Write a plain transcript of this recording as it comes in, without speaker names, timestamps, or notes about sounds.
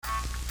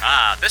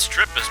This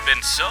trip has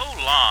been so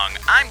long,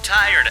 I'm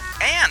tired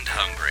and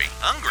hungry.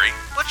 Hungry?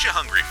 What you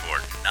hungry for?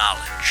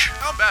 Knowledge.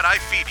 How about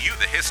I feed you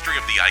the history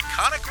of the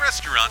iconic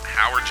restaurant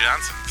Howard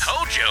Johnson's?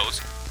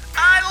 Hojo's?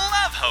 I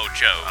love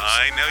Hojo's.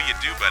 I know you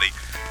do, buddy.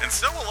 And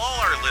so will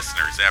all our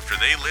listeners after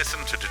they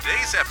listen to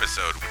today's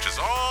episode, which is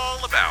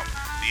all about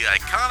the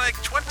iconic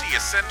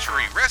 20th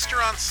century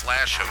restaurant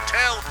slash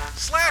hotel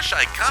slash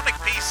iconic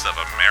piece of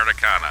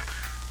Americana.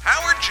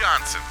 Howard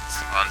Johnson's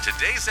on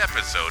today's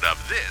episode of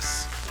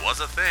This Was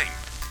a Thing.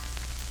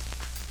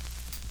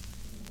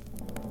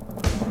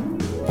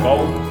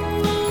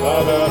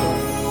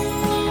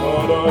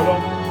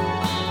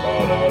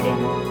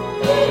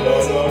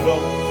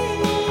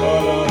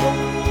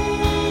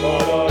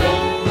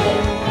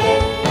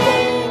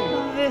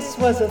 This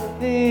was a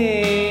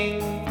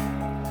thing.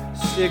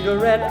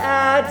 Cigarette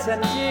ads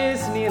at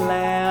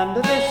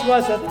Disneyland. This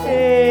was a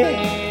thing.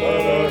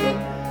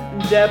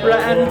 Deborah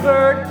and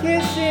Bert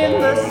kiss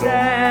in the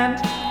sand.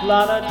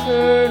 Lana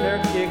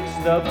Turner kicks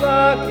the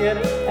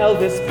bucket.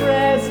 Elvis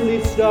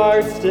Presley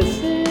starts to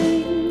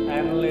sing.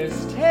 And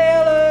Liz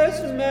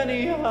Taylor's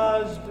many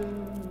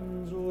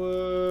husbands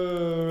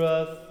were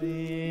a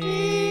thing.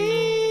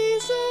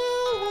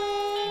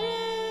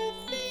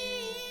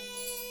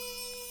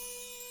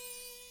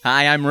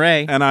 Hi, I'm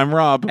Ray. And I'm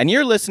Rob. And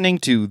you're listening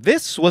to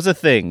This Was a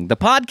Thing, the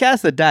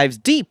podcast that dives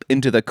deep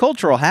into the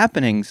cultural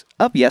happenings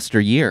of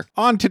yesteryear.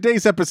 On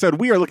today's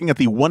episode, we are looking at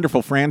the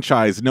wonderful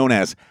franchise known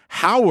as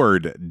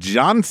Howard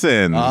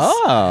Johnson's.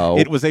 Oh.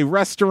 It was a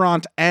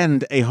restaurant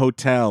and a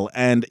hotel,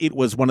 and it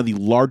was one of the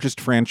largest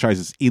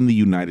franchises in the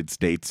United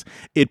States.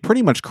 It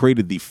pretty much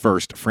created the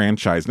first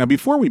franchise. Now,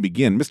 before we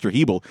begin, Mr.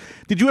 Hebel,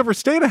 did you ever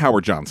stay at a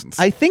Howard Johnson's?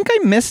 I think I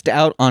missed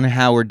out on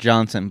Howard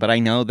Johnson, but I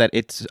know that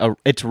it's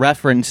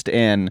referenced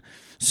in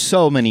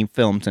so many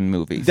films and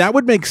movies. That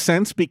would make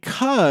sense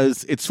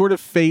because it sort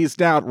of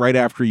phased out right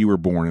after you were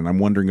born, and I'm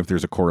wondering if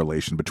there's a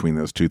correlation between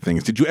those two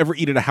things. Did you ever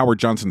eat at a Howard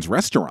Johnson's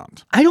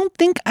restaurant? I don't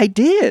think I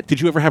did. Did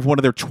you ever have one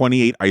of their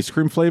 28 ice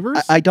cream flavors?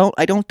 I don't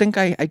think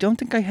I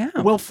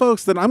have. Well,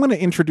 folks, then I'm going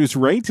to introduce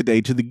Ray today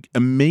to the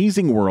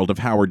amazing world of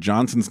Howard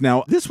Johnson's.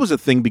 Now, this was a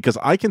thing because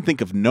I can think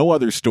of no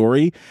other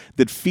story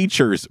that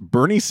features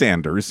Bernie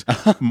Sanders,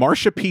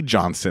 Marsha P.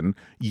 Johnson,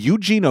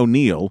 Eugene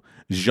O'Neill,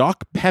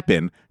 Jacques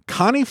Pepin,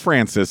 Connie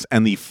Francis,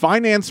 and the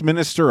finance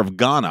minister of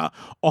Ghana,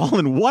 all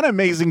in one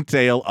amazing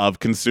tale of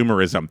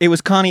consumerism. It was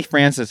Connie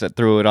Francis that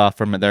threw it off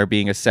from there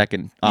being a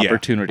second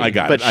opportunity. Yeah, I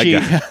got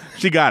it.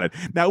 She got it.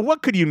 Now,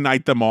 what could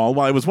unite them all?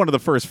 Well, it was one of the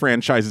first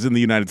franchises in the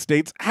United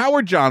States,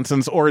 Howard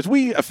Johnson's, or as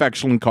we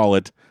affectionately call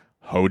it,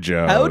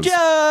 Hojo's.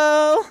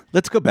 Hojo!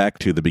 Let's go back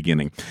to the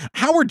beginning.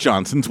 Howard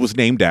Johnson's was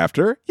named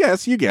after,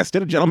 yes, you guessed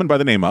it, a gentleman by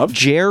the name of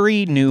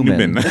Jerry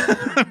Newman.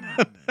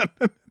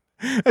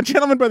 A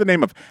gentleman by the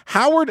name of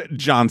Howard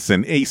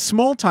Johnson, a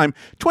small-time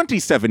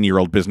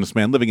 27-year-old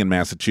businessman living in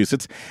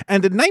Massachusetts.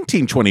 And in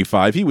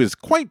 1925, he was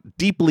quite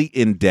deeply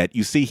in debt.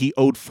 You see, he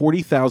owed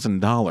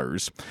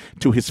 $40,000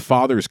 to his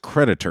father's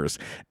creditors.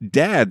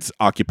 Dad's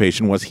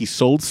occupation was he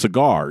sold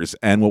cigars,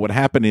 and what would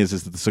happen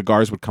is that the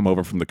cigars would come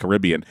over from the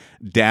Caribbean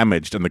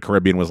damaged, and the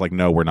Caribbean was like,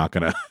 no, we're not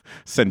going to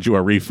send you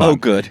a refund. Oh,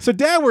 good. So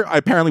Dad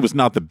apparently was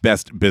not the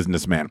best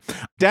businessman.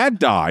 Dad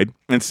died,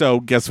 and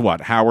so guess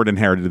what? Howard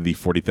inherited the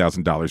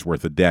 $40,000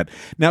 worth of debt.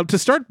 Now, to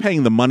start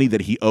paying the money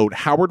that he owed,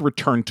 Howard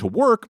returned to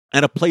work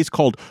at a place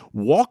called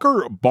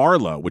Walker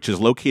Barlow, which is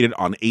located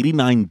on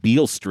 89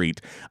 Beale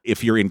Street.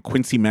 If you're in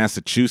Quincy,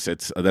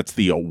 Massachusetts, that's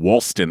the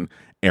Walston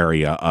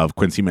area of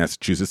Quincy,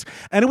 Massachusetts,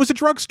 and it was a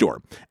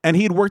drugstore. And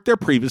he had worked there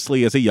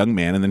previously as a young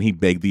man, and then he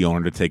begged the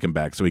owner to take him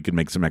back so he could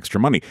make some extra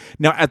money.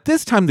 Now, at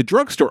this time, the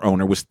drugstore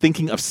owner was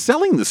thinking of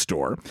selling the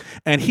store,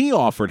 and he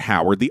offered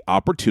Howard the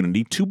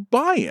opportunity to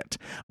buy it.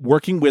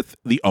 Working with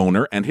the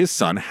owner and his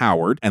son,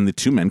 Howard, and the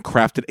two men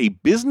crafted a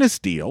business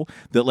deal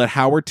that let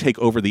Howard take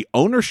over the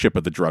ownership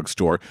of the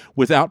drugstore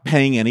without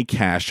paying any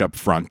cash up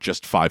front,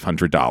 just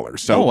 $500.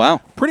 So, oh, wow.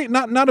 Pretty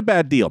not a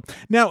bad deal.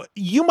 Now,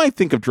 you might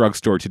think of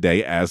drugstore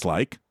today as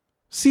like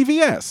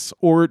CVS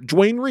or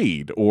Duane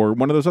Reade or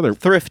one of those other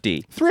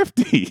Thrifty.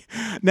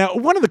 Now,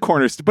 one of the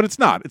cornerstones, but it's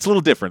not. It's a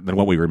little different than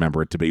what we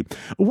remember it to be.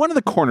 One of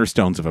the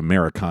cornerstones of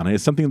Americana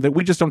is something that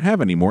we just don't have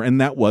anymore, and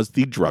that was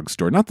the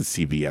drugstore. Not the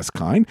CVS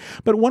kind,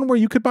 but one where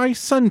you could buy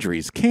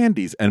sundries,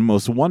 candies, and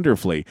most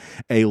wonderfully,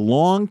 a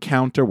long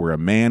counter where a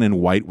man in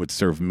white would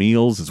serve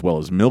meals as well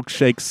as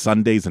milkshakes,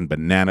 sundaes, and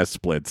banana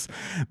splits.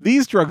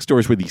 These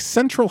drugstores were the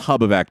central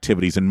hub of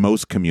activities in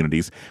most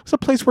communities. It was a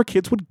place where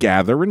kids would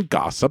gather and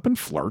gossip and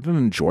flirt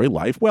and enjoy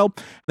life. Well,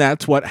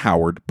 that's what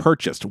Howard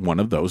purchased, one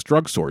of those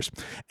drugstores.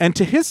 And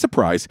to his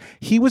surprise,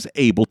 he was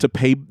able to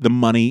pay the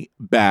money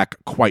back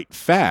quite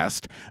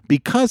fast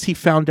because he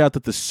found out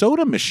that the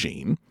soda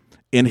machine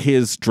in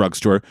his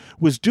drugstore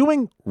was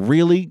doing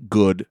really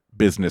good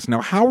business.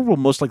 Now, Howard will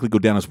most likely go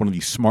down as one of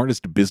the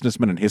smartest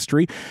businessmen in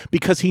history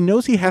because he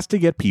knows he has to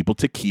get people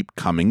to keep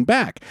coming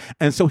back.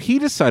 And so he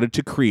decided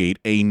to create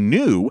a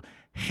new,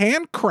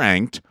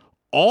 hand-cranked,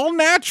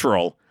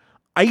 all-natural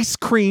ice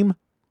cream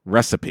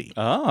recipe.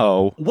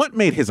 Oh. What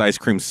made his ice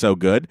cream so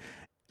good?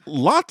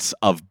 Lots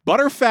of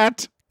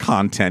butterfat,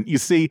 content. You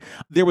see,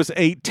 there was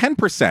a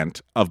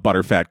 10% of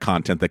butterfat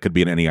content that could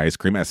be in any ice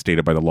cream, as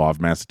stated by the law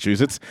of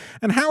Massachusetts.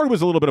 And Howard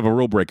was a little bit of a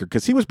rule breaker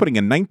because he was putting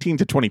in 19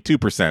 to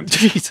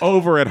 22%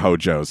 over at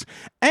Hojo's.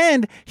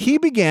 And he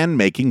began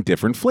making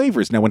different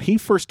flavors. Now, when he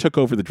first took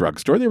over the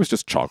drugstore, there was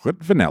just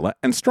chocolate, vanilla,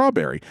 and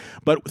strawberry.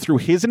 But through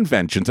his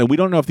inventions, and we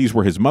don't know if these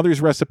were his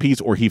mother's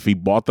recipes or if he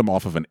bought them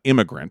off of an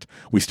immigrant,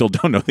 we still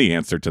don't know the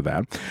answer to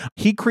that,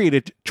 he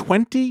created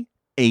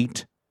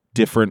 28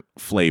 different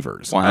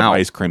flavors of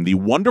ice cream. The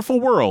wonderful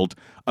world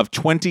of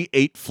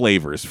 28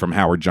 flavors from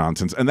Howard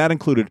Johnson's. And that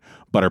included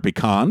butter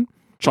pecan,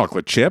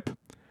 chocolate chip,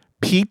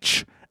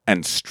 peach,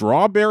 and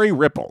strawberry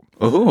ripple.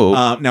 Ooh.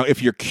 Now,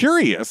 if you're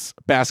curious,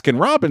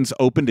 Baskin-Robbins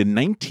opened in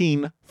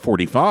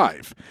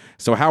 1945.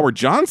 So Howard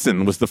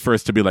Johnson was the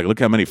first to be like, look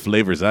how many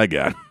flavors I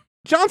got.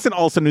 Johnson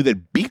also knew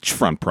that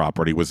beachfront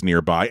property was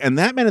nearby, and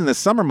that meant in the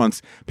summer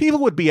months, people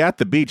would be at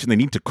the beach and they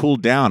need to cool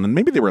down, and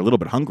maybe they were a little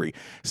bit hungry.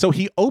 So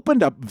he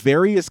opened up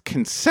various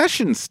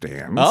concession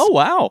stands. Oh,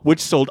 wow.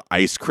 Which sold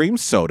ice cream,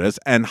 sodas,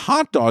 and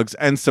hot dogs,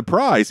 and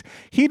surprise,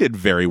 he did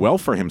very well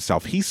for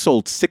himself. He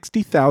sold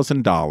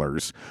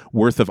 $60,000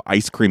 worth of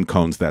ice cream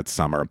cones that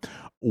summer.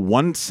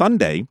 One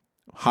Sunday,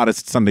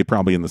 hottest Sunday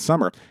probably in the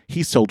summer,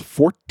 he sold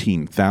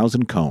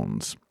 14,000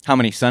 cones. How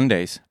many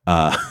Sundays?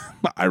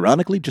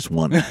 Ironically, just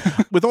one.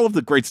 With all of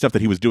the great stuff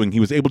that he was doing,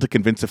 he was able to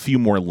convince a few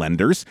more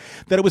lenders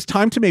that it was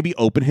time to maybe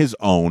open his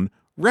own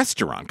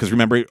restaurant. Because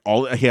remember,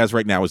 all he has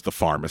right now is the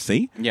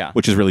pharmacy,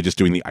 which is really just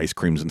doing the ice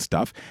creams and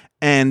stuff,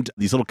 and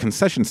these little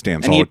concession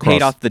stands and all he across.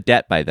 paid off the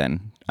debt by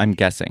then, I'm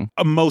guessing.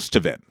 Most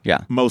of it. Yeah.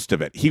 Most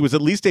of it. He was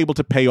at least able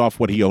to pay off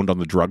what he owned on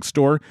the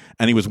drugstore,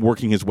 and he was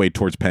working his way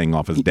towards paying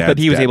off his dad's But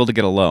he was debt. able to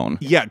get a loan.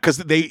 Yeah, because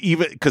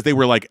they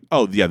were like,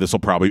 oh, yeah, this will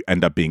probably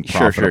end up being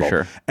profitable.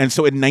 Sure. And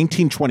so in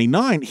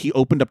 1929, he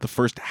opened up the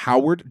first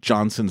Howard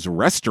Johnson's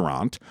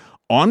restaurant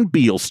on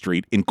Beale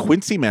Street in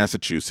Quincy,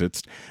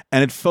 Massachusetts,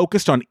 and it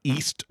focused on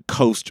East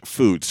Coast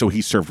food. So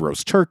he served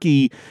roast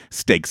turkey,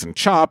 steaks and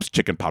chops,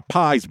 chicken pot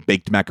pies,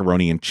 baked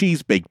macaroni and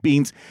cheese, baked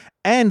beans,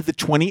 and the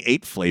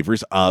 28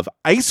 flavors of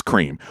ice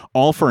cream,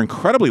 all for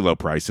incredibly low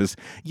prices.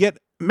 Yet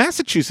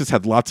Massachusetts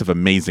had lots of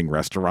amazing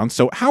restaurants,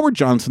 so Howard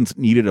Johnson's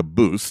needed a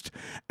boost,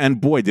 and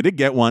boy, did it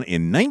get one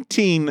in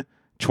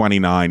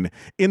 1929.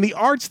 In the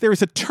arts, there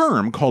is a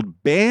term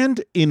called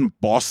banned in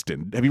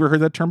Boston. Have you ever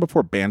heard that term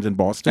before, banned in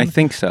Boston? I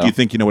think so. Do you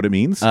think you know what it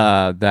means?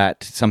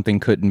 That something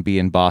couldn't be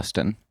in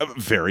Boston.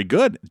 Very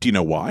good. Do you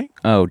know why?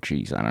 Oh,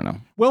 geez, I don't know.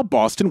 Well,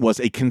 Boston was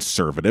a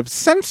conservative,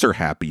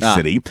 censor-happy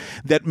city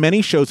that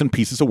many shows and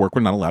pieces of work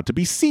were not allowed to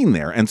be seen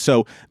there. And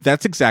so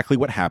that's exactly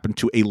what happened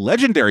to a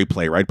legendary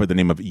playwright by the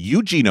name of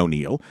Eugene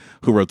O'Neill,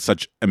 who wrote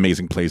such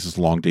amazing plays as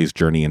Long Day's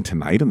Journey into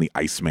Night and The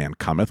Iceman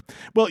Cometh.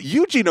 Well,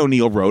 Eugene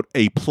O'Neill wrote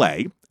a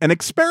play, an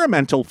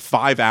experimental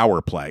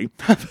 5-hour play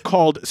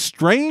called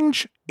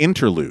Strange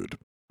Interlude.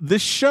 The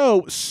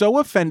show so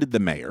offended the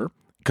mayor,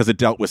 because it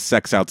dealt with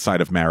sex outside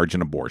of marriage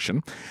and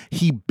abortion,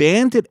 he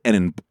banned it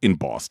in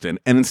Boston,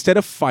 and instead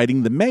of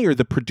fighting the mayor,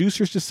 the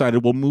producers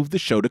decided we'll move the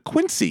show to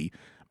Quincy,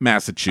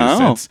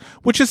 Massachusetts,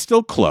 which is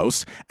still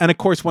close. And of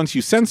course, once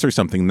you censor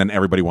something, then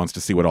everybody wants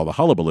to see what all the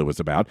hullabaloo is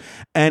about.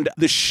 And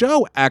the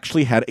show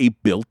actually had a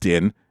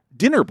built-in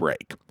dinner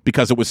break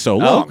because it was so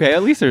long. Okay,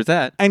 at least there's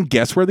that. And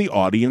guess where the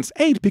audience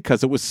ate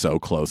because it was so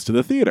close to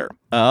the theater?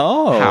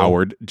 Oh.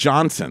 Howard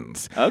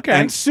Johnson's. Okay.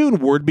 And soon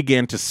word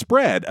began to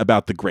spread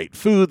about the great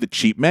food, the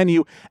cheap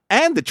menu,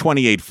 and the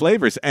 28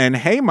 flavors. And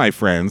hey, my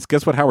friends,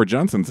 guess what Howard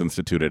Johnson's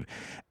instituted?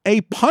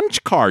 A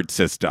punch card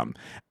system.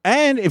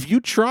 And if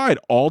you tried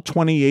all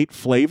 28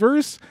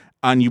 flavors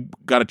and you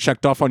got it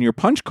checked off on your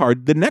punch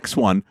card, the next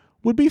one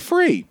would be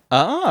free.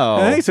 Oh.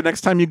 Hey, so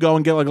next time you go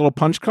and get like a little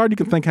punch card, you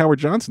can thank Howard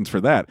Johnson's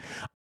for that.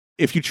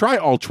 If you try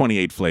all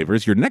 28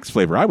 flavors, your next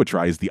flavor I would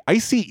try is the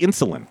icy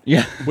insulin.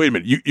 Yeah. Wait a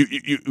minute.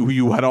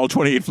 You had all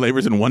 28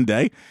 flavors in one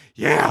day?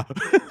 Yeah.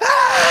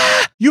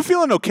 You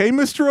feeling okay,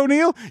 Mr.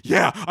 O'Neill?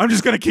 Yeah, I'm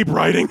just going to keep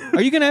writing.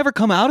 Are you going to ever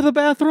come out of the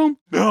bathroom?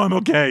 No, I'm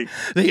okay.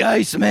 The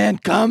Iceman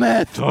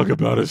cometh. Talk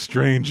about a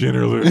strange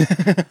interlude.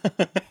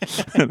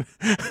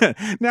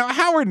 Now,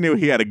 Howard knew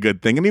he had a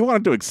good thing, and he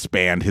wanted to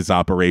expand his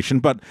operation,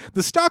 but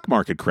the stock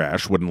market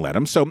crash wouldn't let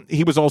him, so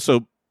he was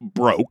also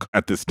broke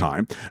at this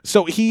time.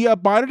 So he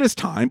bided his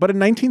time, but in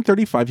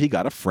 1935, he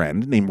got a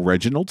friend named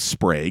Reginald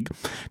Sprague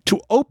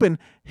to open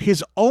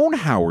his own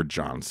Howard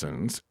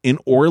Johnson's in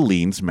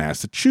Orleans,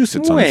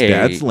 Massachusetts, on his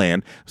dad's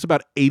land. It was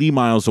about 80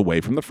 miles away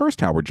from the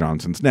first Howard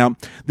Johnson's. Now,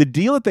 the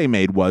deal that they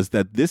made was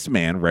that this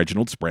man,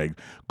 Reginald Sprague,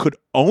 could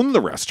own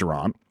the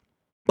restaurant,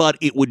 but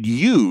it would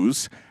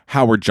use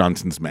Howard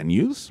Johnson's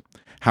menus,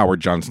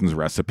 Howard Johnson's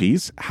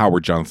recipes,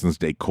 Howard Johnson's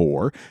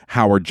decor,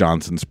 Howard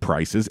Johnson's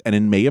prices, and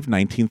in May of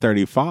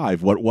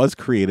 1935, what was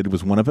created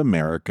was one of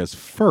America's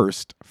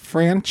first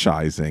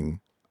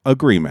franchising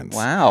agreements.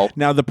 Wow.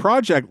 Now, the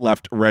project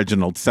left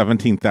Reginald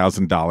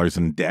 $17,000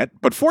 in debt,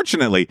 but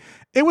fortunately,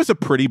 it was a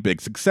pretty big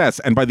success.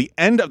 And by the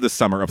end of the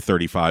summer of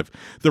 35,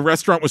 the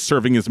restaurant was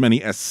serving as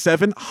many as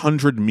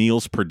 700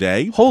 meals per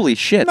day. Holy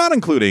shit. Not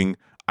including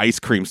ice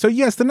cream. So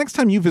yes, the next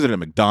time you visit a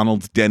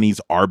McDonald's,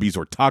 Denny's, Arby's,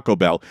 or Taco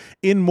Bell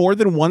in more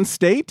than one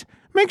state,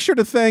 make sure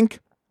to thank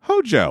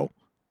Hojo,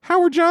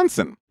 Howard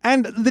Johnson.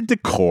 And the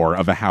decor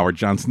of a Howard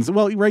Johnson's.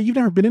 Well, Ray, you've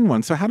never been in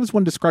one, so how does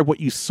one describe what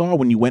you saw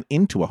when you went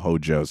into a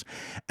Hojo's?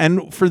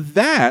 And for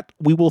that,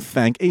 we will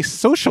thank a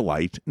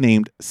socialite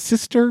named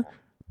Sister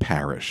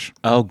Parrish.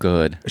 Oh,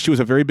 good. She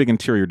was a very big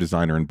interior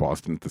designer in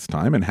Boston at this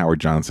time, and Howard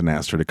Johnson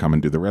asked her to come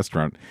and do the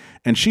restaurant.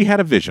 And she had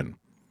a vision,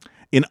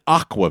 an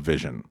aqua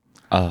vision.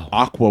 Oh.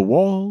 Aqua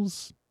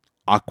walls,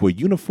 aqua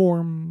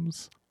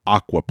uniforms,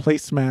 aqua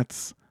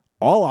placemats,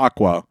 all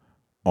aqua,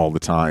 all the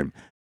time.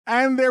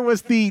 And there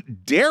was the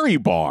dairy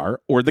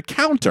bar, or the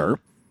counter,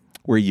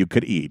 where you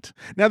could eat.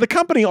 Now, the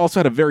company also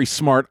had a very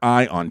smart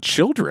eye on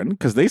children,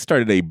 because they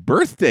started a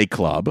birthday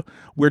club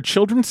where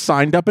children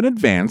signed up in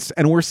advance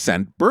and were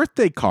sent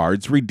birthday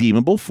cards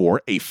redeemable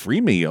for a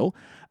free meal,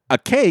 a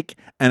cake,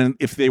 and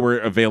if they were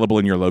available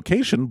in your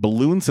location,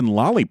 balloons and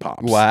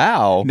lollipops.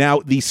 Wow.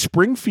 Now, the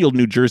Springfield,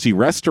 New Jersey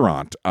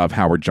restaurant of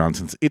Howard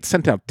Johnson's, it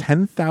sent out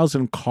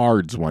 10,000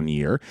 cards one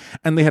year,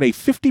 and they had a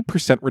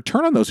 50%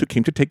 return on those who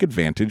came to take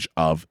advantage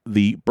of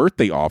the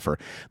birthday offer.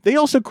 They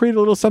also created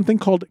a little something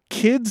called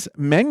kids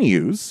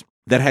menus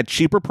that had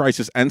cheaper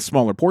prices and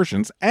smaller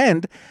portions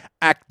and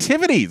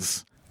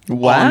activities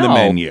on the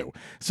menu.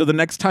 So the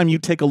next time you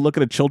take a look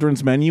at a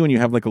children's menu and you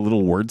have like a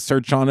little word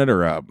search on it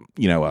or a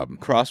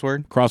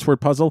crossword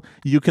puzzle,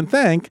 you can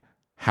thank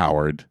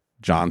Howard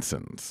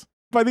Johnson's.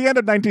 By the end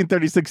of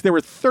 1936, there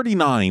were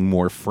 39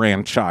 more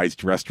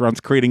franchised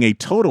restaurants, creating a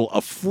total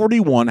of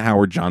 41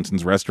 Howard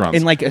Johnson's restaurants.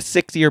 In like a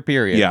 6-year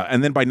period. Yeah,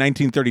 and then by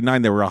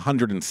 1939, there were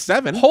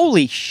 107.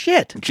 Holy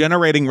shit.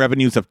 Generating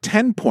revenues of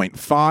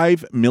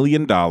 $10.5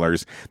 million.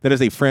 That is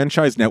a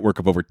franchise network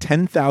of over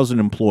 10,000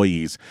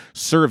 employees,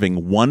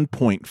 serving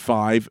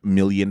 1.5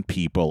 million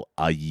people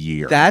a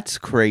year. That's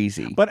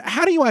crazy. But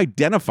how do you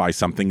identify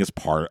something as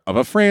part of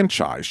a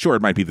franchise? Sure,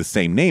 it might be the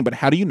same name, but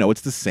how do you know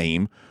it's the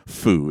same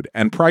food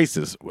and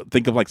prices?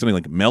 Think of like something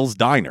like Mel's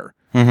Diner,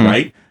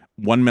 right?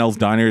 One Mel's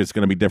Diner is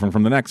going to be different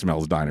from the next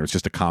Mel's Diner. It's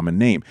just a common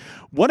name.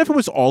 What if it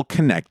was all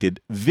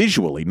connected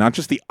visually, not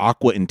just the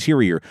aqua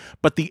interior,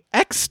 but the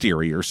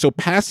exterior, so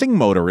passing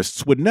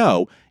motorists would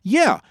know,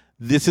 yeah,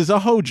 this is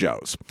a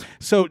Hojo's.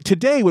 So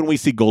today when we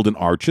see golden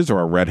arches or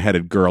a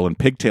red-headed girl in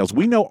pigtails,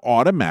 we know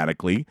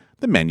automatically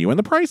the menu and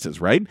the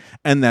prices, right?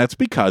 And that's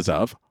because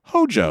of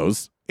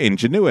Hojo's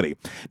ingenuity.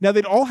 Now,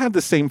 they'd all have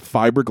the same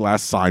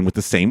fiberglass sign with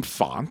the same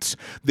font.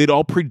 They'd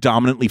all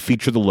predominantly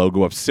feature the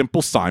logo of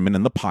Simple Simon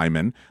and the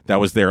Pieman. That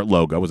was their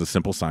logo, was a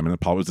Simple Simon.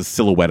 The was a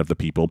silhouette of the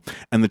people.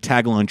 And the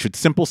tagline, should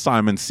Simple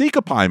Simon seek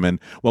a pieman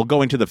while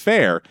going to the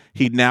fair,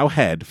 he'd now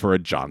head for a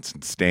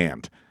Johnson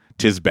stand.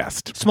 'Tis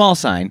best. Small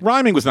sign.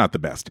 Rhyming was not the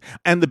best.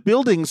 And the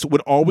buildings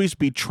would always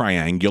be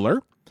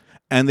triangular,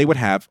 and they would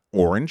have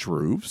orange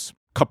roofs,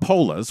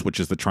 cupolas, which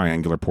is the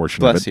triangular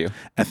portion of it. Bless you.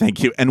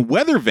 Thank you. And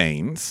weather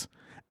vanes.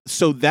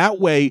 So that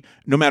way,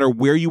 no matter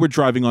where you were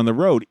driving on the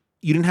road,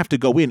 you didn't have to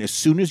go in. As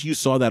soon as you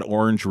saw that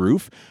orange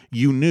roof,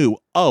 you knew,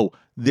 oh,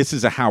 this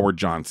is a Howard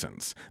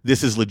Johnson's.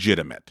 This is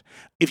legitimate.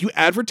 If you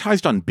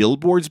advertised on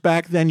billboards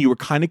back then, you were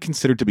kind of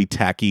considered to be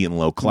tacky and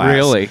low class.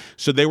 Really?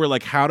 So they were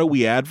like, how do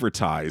we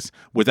advertise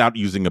without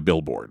using a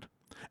billboard?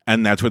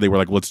 And that's where they were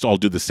like, let's all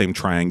do the same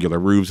triangular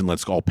roofs and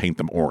let's all paint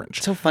them orange.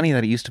 It's so funny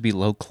that it used to be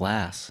low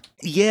class.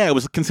 Yeah, it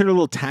was considered a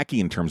little tacky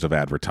in terms of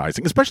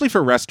advertising, especially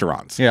for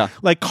restaurants. Yeah.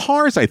 Like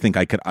cars, I think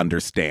I could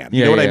understand.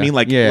 You know what I mean?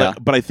 Like,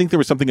 but I think there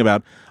was something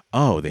about,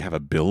 oh, they have a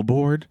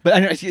billboard? But I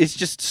know, it's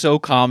just so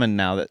common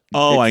now that...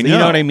 I know. You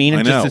know what I mean?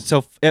 I know. It's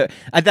so...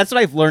 that's what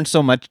I've learned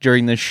so much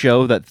during this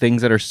show, that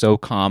things that are so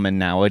common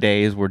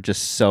nowadays were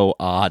just so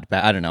odd.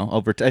 But I don't know,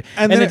 over time.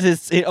 And it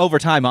is over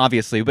time,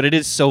 obviously, but it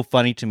is so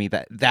funny to me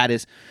that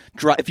is...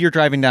 If you're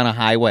driving down a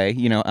highway,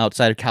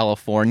 outside of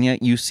California,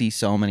 you see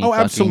so many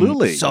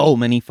absolutely. So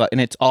many...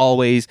 and it's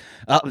always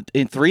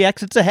in 3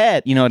 exits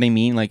ahead. You know what I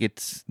mean? Like,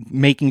 it's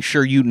making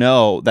sure you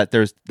know that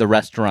there's the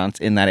restaurants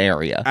in that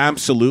area.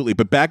 Absolutely.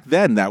 But back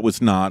then, that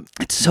was not...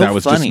 It's so that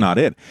was funny. just not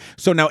it.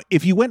 So now,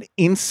 if you went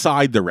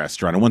inside the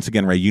restaurant, and once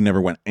again, Ray, you never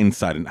went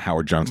inside in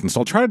Howard Johnson,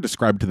 so I'll try to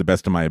describe it to the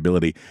best of my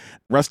ability.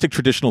 Rustic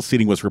traditional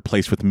seating was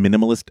replaced with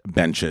minimalist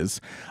benches.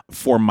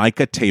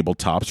 Formica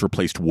tabletops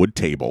replaced wood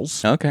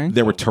tables. Okay.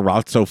 There were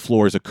terrazzo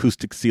floors,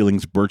 acoustic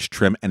ceilings, birch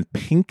trim, and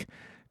pink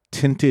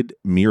tinted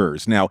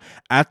mirrors. Now,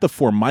 at the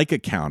Formica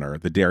counter,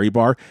 the dairy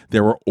bar,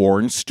 there were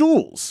orange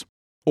stools.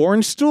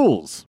 Orange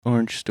stools.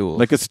 Orange stools.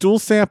 Like a stool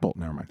sample.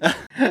 Never mind.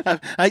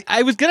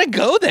 I was going to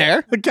go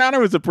there. The counter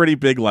was a pretty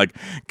big,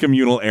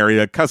 communal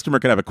area. A customer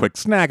could have a quick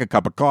snack, a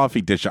cup of coffee,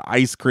 dish of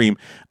ice cream,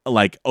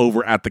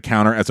 over at the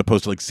counter, as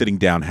opposed to, sitting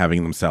down,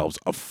 having themselves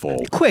a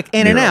full Quick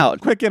in and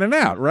out. Quick in and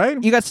out,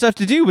 right? You got stuff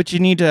to do, but you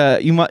need to,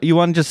 you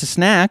want just a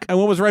snack. And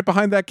what was right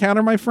behind that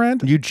counter, my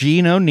friend?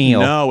 Eugene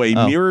O'Neill. No, a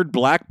mirrored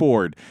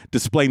blackboard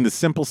displaying the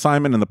Simple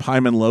Simon and the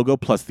Pieman logo,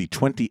 plus the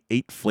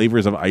 28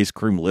 flavors of ice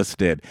cream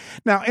listed.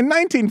 Now, in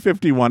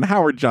 1951,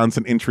 Howard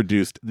Johnson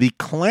introduced the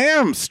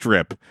clam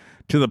strip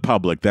to the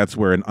public. That's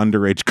where an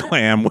underage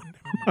clam would...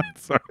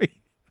 Sorry.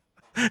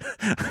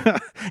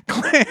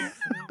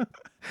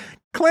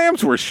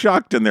 Clams were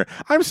shocked in there.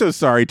 I'm so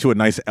sorry to a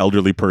nice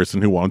elderly person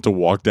who wanted to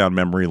walk down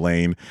memory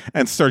lane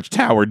and searched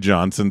Howard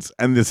Johnson's,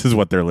 and this is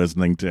what they're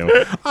listening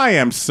to. I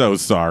am so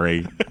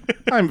sorry.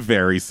 I'm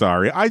very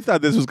sorry. I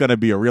thought this was going to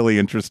be a really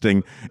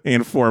interesting,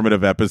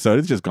 informative episode.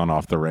 It's just gone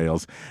off the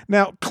rails.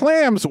 Now,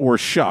 clams were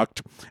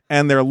shucked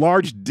and their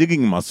large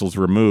digging muscles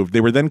removed.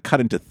 They were then cut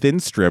into thin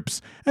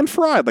strips and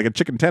fried like a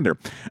chicken tender.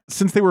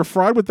 Since they were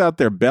fried without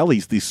their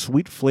bellies, the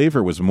sweet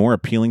flavor was more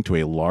appealing to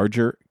a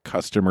larger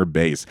customer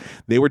base.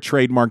 They were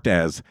trademarked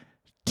as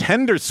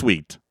tender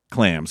sweet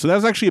clams. So that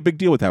was actually a big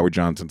deal with Howard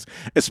Johnson's,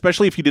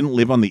 especially if you didn't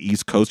live on the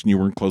East Coast and you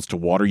weren't close to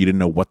water. You didn't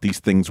know what these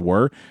things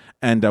were.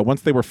 And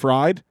once they were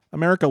fried,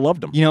 America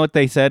loved them. You know what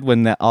they said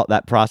when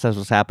that process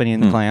was happening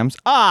in clams?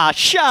 Ah,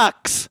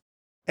 shucks!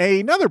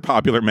 Another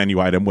popular menu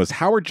item was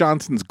Howard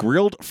Johnson's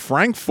grilled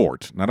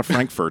Frankfurt. Not a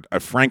Frankfurt, a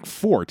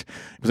Frankfurt.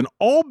 It was an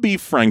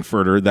all-beef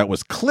Frankfurter that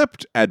was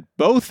clipped at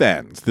both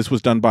ends. This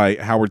was done by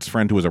Howard's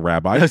friend who was a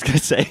rabbi. I was going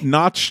to say.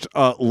 Notched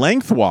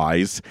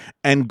lengthwise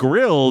and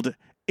grilled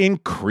in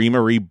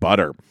creamery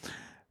butter.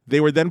 They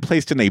were then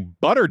placed in a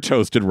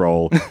butter-toasted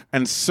roll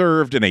and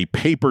served in a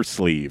paper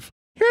sleeve.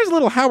 Here's a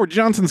little Howard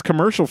Johnson's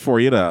commercial for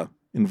you to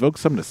invoke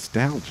some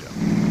nostalgia.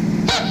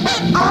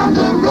 On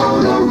the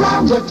road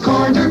around the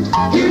corner,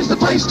 here's the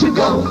place to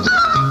go.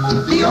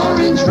 The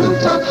orange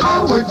roof of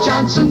Howard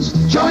Johnson's.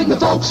 Join the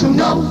folks who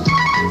know.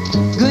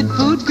 Good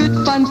food,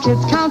 good fun,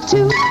 kids count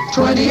too.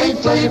 28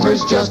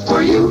 flavors just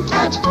for you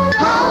at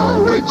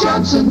Howard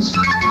Johnson's.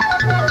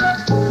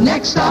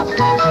 Next stop,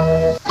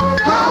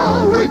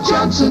 Howard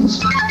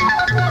Johnson's.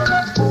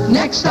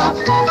 Next stop.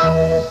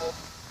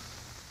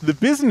 The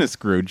business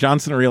grew.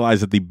 Johnson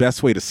realized that the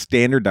best way to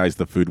standardize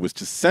the food was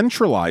to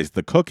centralize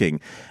the cooking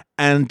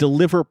and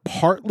deliver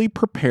partly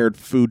prepared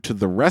food to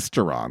the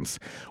restaurants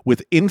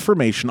with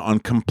information on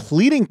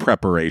completing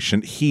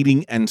preparation,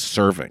 heating, and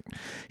serving.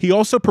 He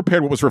also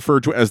prepared what was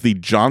referred to as the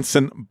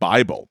Johnson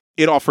Bible.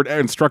 It offered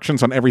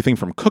instructions on everything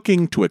from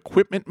cooking to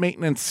equipment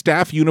maintenance,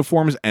 staff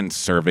uniforms, and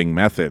serving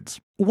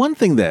methods. One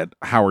thing that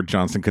Howard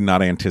Johnson could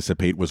not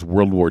anticipate was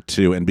World War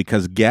II, and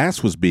because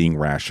gas was being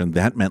rationed,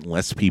 that meant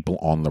less people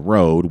on the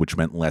road, which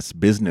meant less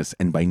business.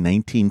 And by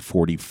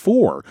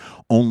 1944,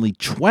 only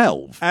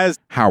 12 as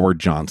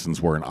Howard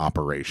Johnson's were in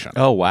operation.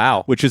 Oh,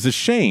 wow. Which is a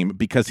shame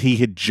because he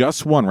had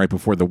just won, right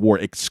before the war,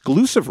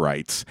 exclusive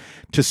rights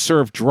to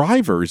serve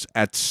drivers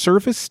at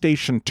service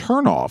station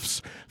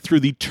turnoffs through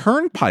the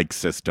turnpike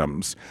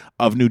systems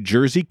of New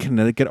Jersey,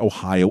 Connecticut,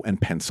 Ohio,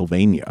 and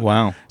Pennsylvania.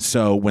 Wow.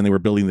 So when they were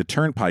building the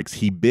turnpikes,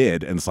 he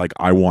bid, and it's like,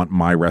 I want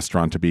my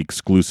restaurant to be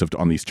exclusive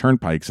on these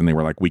turnpikes, and they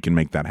were like, we can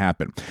make that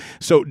happen.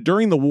 So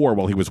during the war,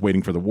 while he was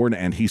waiting for the war to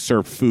end, he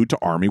served food to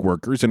army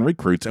workers and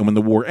recruits, and when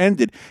the war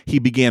ended, he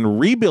began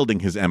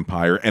rebuilding his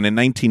empire, and in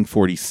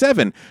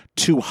 1947,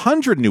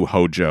 200 new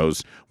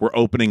Hojos were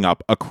opening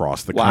up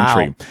across the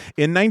country.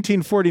 In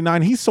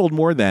 1949, he sold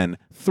more than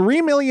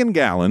 3 million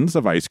gallons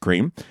of ice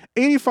cream,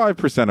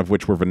 85% of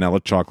which were vanilla,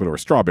 chocolate, or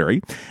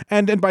strawberry,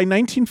 and by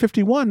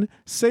 1951,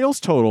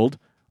 sales totaled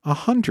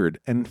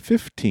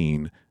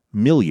 $115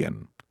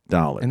 million.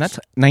 And that's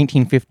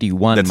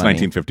 1951 That's money.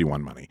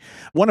 1951 money.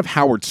 One of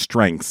Howard's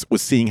strengths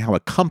was seeing how a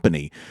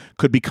company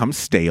could become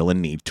stale and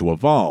need to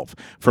evolve.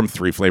 From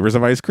 3 flavors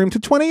of ice cream to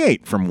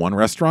 28, from 1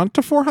 restaurant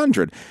to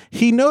 400.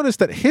 He noticed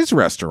that his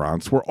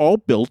restaurants were all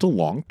built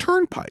along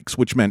turnpikes,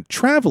 which meant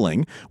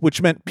traveling,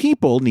 which meant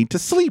people need to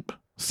sleep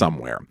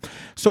somewhere.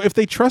 So if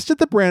they trusted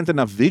the brand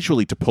enough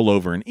visually to pull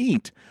over and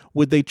eat,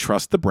 would they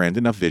trust the brand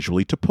enough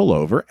visually to pull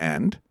over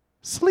and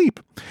sleep?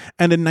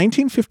 And in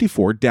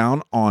 1954,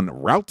 down on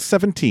Route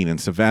 17 in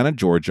Savannah,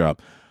 Georgia,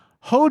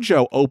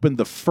 Hojo opened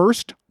the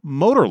first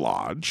motor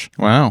lodge,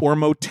 or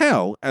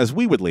motel, as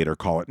we would later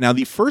call it. Now,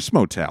 the first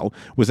motel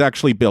was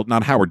actually built,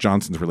 not Howard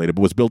Johnson's related,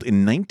 but was built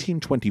in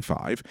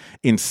 1925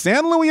 in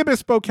San Luis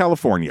Obispo,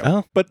 California.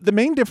 Oh. But the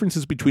main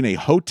differences between a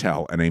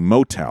hotel and a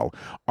motel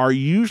are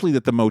usually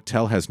that the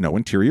motel has no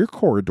interior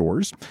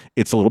corridors,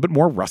 it's a little bit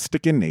more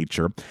rustic in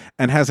nature,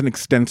 and has an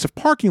extensive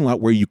parking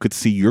lot where you could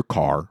see your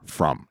car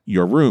from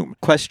your room.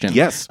 Question.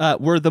 Yes.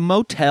 Were the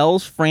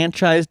motels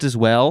franchised as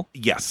well?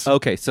 Yes.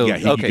 Okay, so yeah,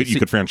 you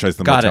could franchise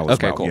the got motel it. as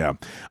Okay, well. cool. Yeah.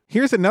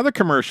 Here's another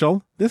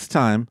commercial, this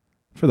time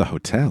for the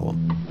hotel.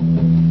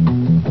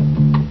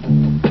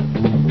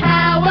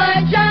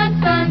 Howard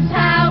Johnson's,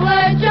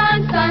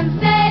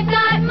 they've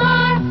got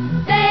more,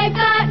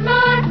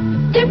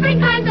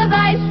 different kinds of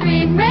ice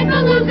cream, red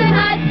balloons and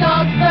hot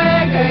dogs,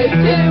 burgers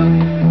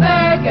too,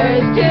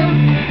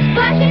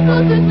 splashy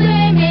foods with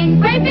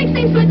swimming, great big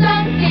things for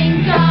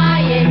dunking,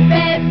 giant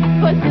beds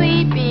for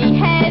sleepy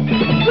heads,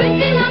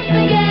 twisty lump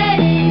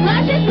spaghetti,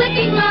 luscious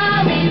licking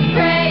lollies,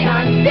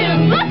 crayons too,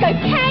 look a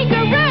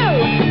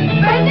kangaroo,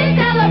 birthday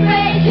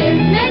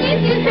celebrations,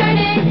 menus you turn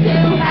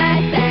into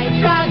hats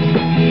and trucks,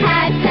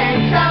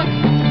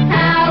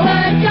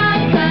 Howard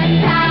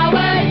Johnson,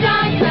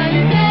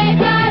 they've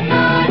got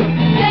more,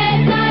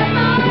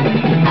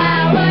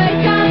 Howard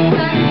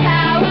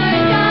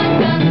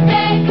Johnson,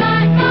 they've got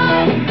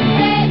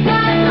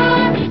more,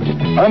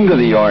 Under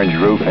the orange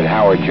roof at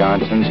Howard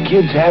Johnson's,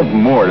 kids have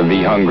more to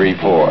be hungry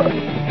for,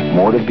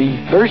 more to be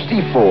thirsty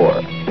for,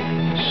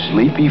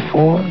 sleepy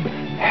for,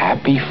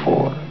 happy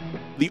for.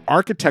 The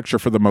architecture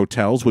for the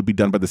motels would be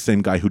done by the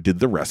same guy who did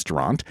the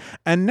restaurant.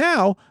 And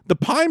now the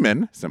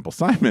pieman, Simple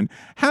Simon,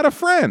 had a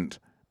friend,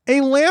 a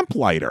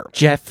lamplighter.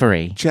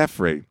 Jeffrey.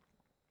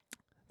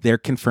 They're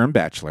confirmed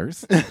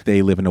bachelors.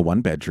 They live in a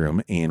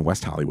one-bedroom in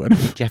West Hollywood.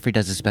 Jeffrey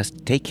does his best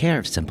to take care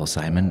of Simple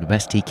Simon the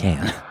best he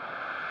can.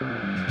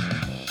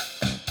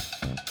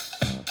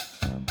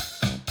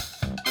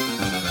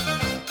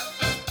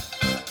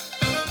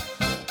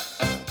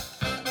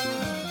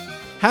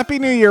 Happy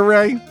New Year,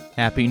 Ray.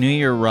 Happy New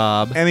Year,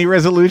 Rob. Any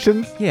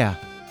resolutions? Yeah,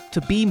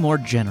 to be more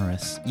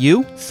generous.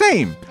 You?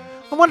 Same.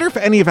 I wonder if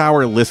any of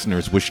our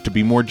listeners wish to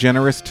be more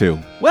generous, too.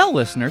 Well,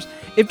 listeners,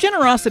 if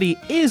generosity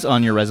is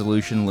on your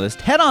resolution list,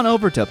 head on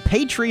over to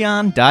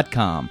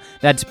patreon.com.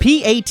 That's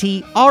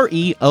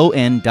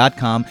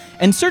Patreon.com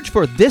and search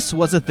for This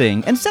Was a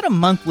Thing and set a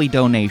monthly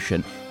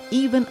donation.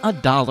 Even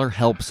 $1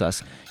 helps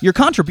us. Your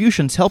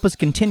contributions help us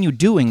continue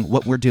doing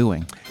what we're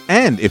doing.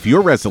 And if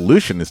your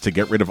resolution is to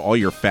get rid of all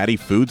your fatty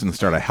foods and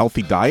start a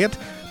healthy diet,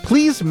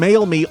 please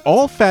mail me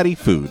all fatty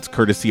foods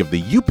courtesy of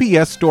the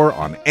UPS store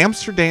on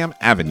Amsterdam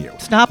Avenue.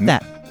 Stop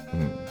that.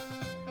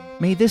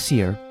 May this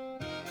year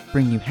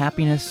bring you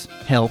happiness,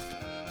 health,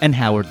 and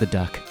Howard the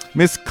Duck.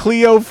 Miss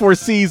Cleo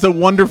foresees a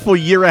wonderful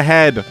year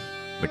ahead.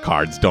 The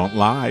cards don't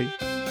lie.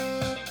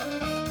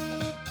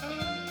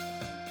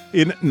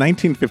 In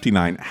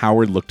 1959,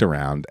 Howard looked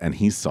around and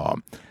he saw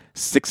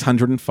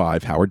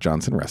 605 Howard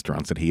Johnson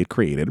restaurants that he had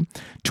created.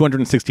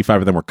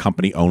 265 of them were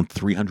company-owned.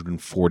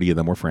 340 of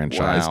them were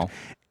franchised. Wow.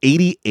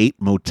 88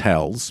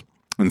 motels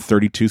in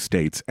 32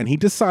 states. And he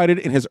decided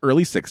in his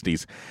early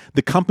 60s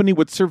the company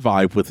would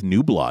survive with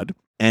new blood,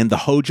 and the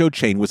Hojo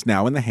chain was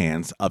now in the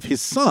hands of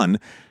his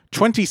son,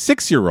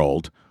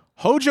 26-year-old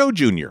Hojo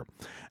Jr.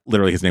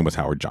 Literally, his name was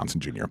Howard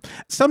Johnson Jr.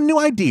 Some new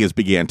ideas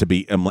began to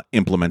be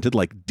implemented,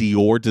 like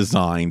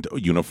Dior-designed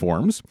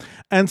uniforms,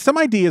 and some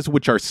ideas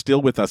which are still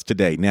with us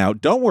today. Now,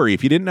 don't worry,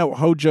 if you didn't know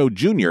Hojo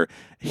Jr.,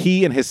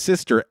 he and his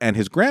sister and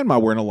his grandma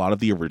were in a lot of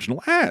the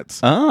original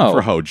ads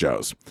for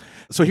Hojos.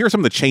 So here are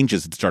some of the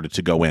changes that started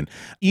to go in.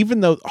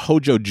 Even though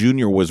Hojo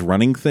Jr. was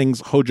running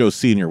things, Hojo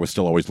Sr. was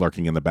still always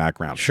lurking in the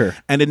background. Sure.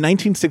 And in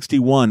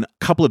 1961, a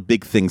couple of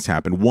big things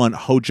happened. One,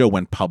 Hojo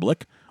went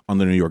public on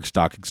the New York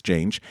Stock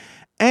Exchange.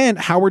 And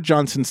Howard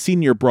Johnson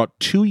Sr. brought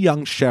two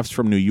young chefs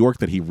from New York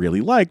that he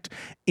really liked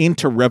in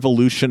to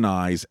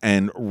revolutionize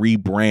and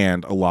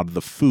rebrand a lot of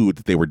the food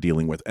that they were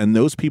dealing with. And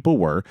those people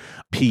were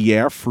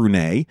Pierre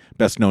Frunet,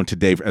 best known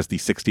today as the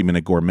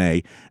 60-Minute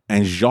Gourmet,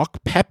 and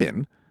Jacques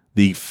Pepin,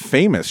 the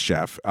famous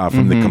chef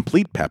from The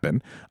Complete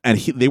Pepin. And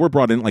they were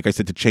brought in, like I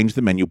said, to change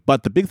the menu.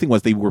 But the big thing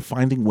was they were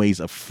finding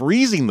ways of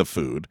freezing the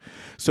food.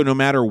 So no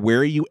matter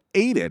where you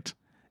ate it,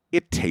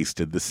 it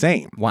tasted the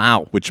same.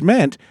 Wow. Which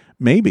meant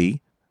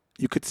maybe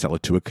you could sell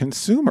it to a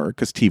consumer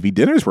because TV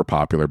dinners were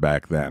popular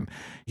back then.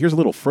 Here's a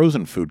little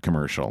frozen food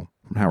commercial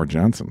from Howard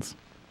Johnson's.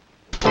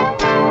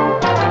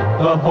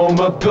 The home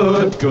of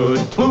good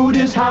food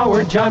is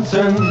Howard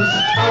Johnson's.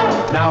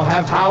 Now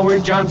have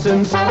Howard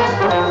Johnson's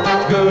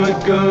good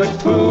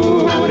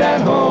food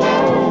at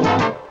home.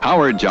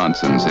 Howard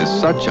Johnson's is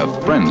such a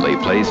friendly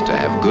place to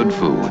have good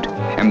food.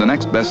 And the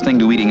next best thing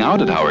to eating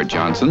out at Howard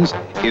Johnson's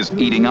is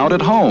eating out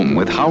at home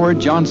with Howard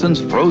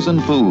Johnson's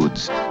frozen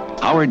foods.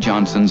 Howard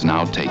Johnson's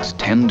now takes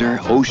tender,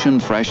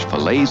 ocean-fresh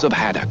fillets of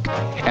haddock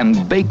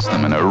and bakes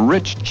them in a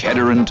rich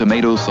cheddar and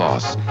tomato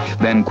sauce,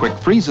 then quick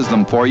freezes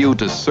them for you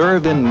to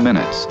serve in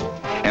minutes.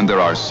 And there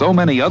are so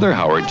many other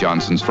Howard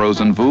Johnson's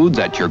frozen foods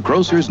at your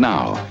grocer's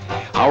now.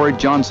 Howard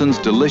Johnson's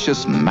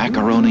delicious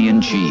macaroni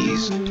and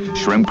cheese,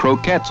 shrimp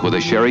croquettes with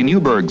a Sherry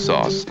Newberg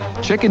sauce,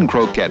 chicken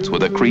croquettes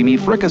with a creamy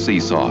fricassee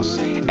sauce,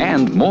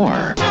 and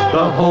more.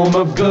 The home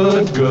of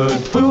good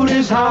food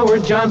is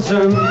Howard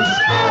Johnson's.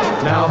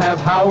 Now have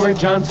Howard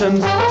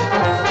Johnson's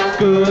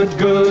good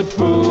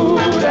food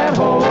at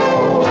home.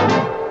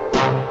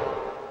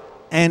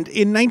 And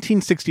in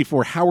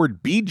 1964,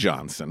 Howard B.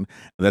 Johnson,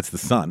 that's the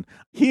son,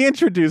 he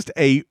introduced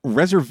a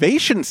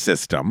reservation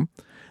system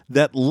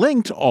that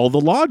linked all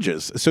the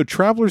lodges. So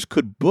travelers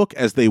could book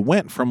as they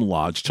went from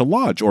lodge to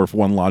lodge, or if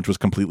one lodge was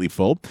completely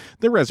full,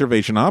 the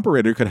reservation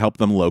operator could help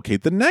them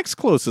locate the next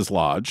closest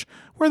lodge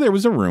where there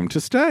was a room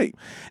to stay.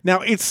 Now,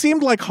 it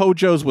seemed like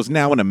Hojo's was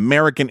now an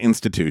American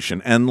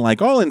institution, and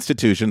like all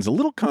institutions, a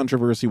little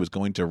controversy was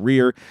going to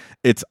rear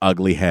its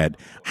ugly head.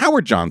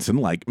 Howard Johnson,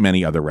 like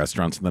many other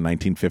restaurants in the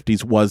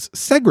 1950s, was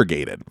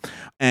segregated.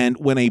 And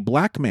when a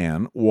black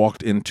man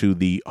walked into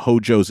the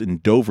Hojo's in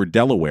Dover,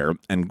 Delaware,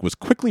 and was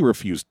quickly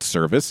refused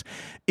service,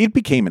 it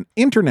became an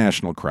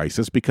international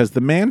crisis because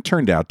the man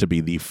turned out to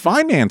be the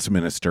finance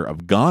minister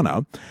of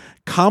Ghana,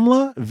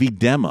 Kamla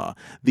Videma.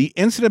 The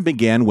incident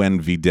began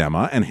when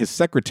Videma and his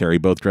secretary,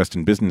 both dressed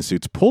in business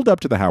suits, pulled up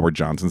to the Howard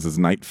Johnsons as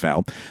night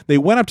fell. They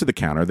went up to the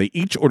counter. They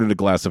each ordered a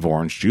glass of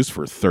orange juice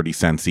for 30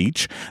 cents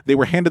each. They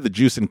were handed the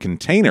juice in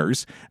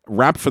containers,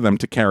 wrapped for them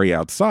to carry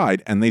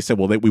outside, and they said,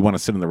 well, we want to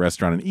sit in the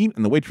restaurant and eat.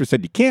 And the waitress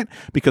said, you can't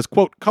because,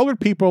 quote, colored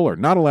people are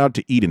not allowed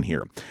to eat in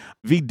here.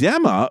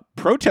 Videma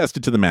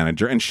protested to the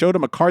manager and showed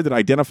him a card that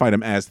identified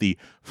him as the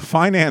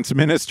finance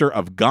minister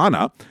of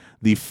Ghana,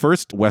 the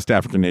first West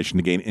African nation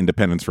to gain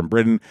independence from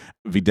Britain.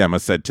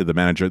 Videma said to the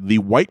manager, the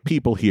white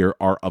people here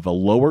are of a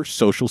lower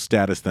social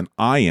status than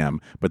I am,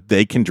 but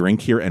they can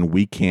drink here and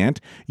we can't.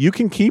 You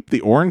can keep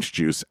the orange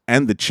juice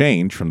and the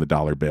change from the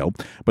dollar bill,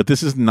 but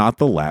this is not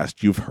the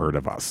last you've heard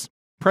of us.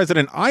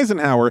 President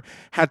Eisenhower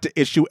had to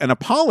issue an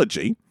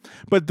apology,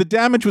 but the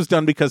damage was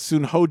done because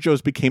soon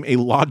Hojo's became a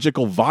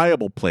logical,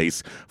 viable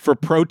place for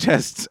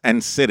protests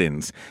and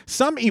sit-ins,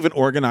 some even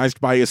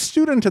organized by a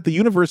student at the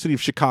University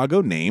of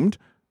Chicago named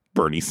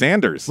Bernie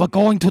Sanders. We're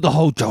going to the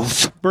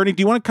Hojo's. Bernie,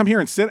 do you want to come here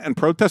and sit and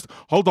protest?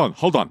 Hold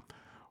on.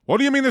 What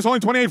do you mean there's only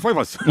 28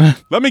 flavors?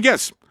 Let me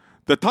guess.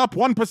 The top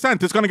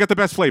 1% is going to get the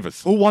best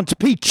flavors. Who wants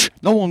peach?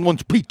 No one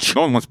wants peach.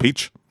 No one wants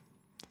peach.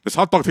 This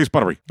hot dog tastes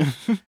buttery.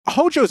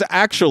 Hojo's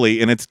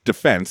actually, in its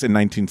defense in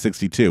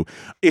 1962,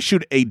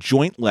 issued a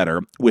joint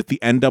letter with the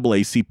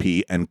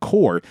NAACP and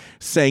CORE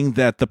saying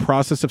that the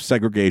process of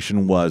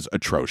segregation was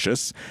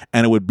atrocious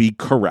and it would be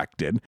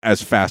corrected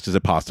as fast as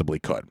it possibly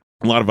could.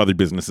 A lot of other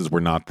businesses were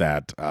not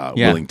that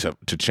willing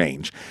to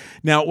change.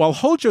 Now, while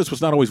Hojo's was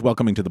not always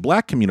welcoming to the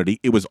black community,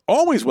 it was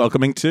always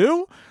welcoming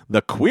to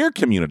the queer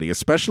community,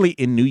 especially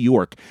in New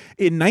York.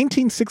 In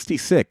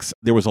 1966,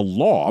 there was a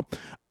law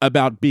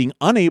about being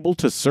unable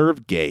to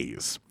serve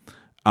gays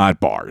at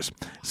bars.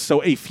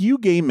 So a few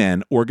gay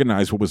men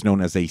organized what was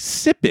known as a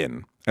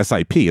sip-in,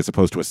 SIP, as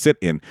opposed to a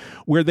sit-in,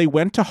 where they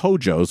went to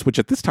Hojo's, which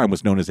at this time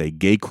was known as a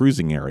gay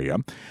cruising area.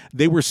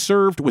 They were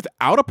served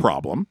without a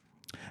problem,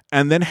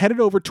 and then headed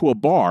over to a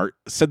bar,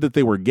 said that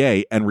they were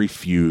gay, and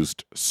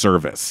refused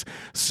service.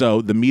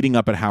 So the meeting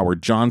up at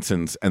Howard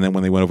Johnson's, and then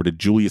when they went over to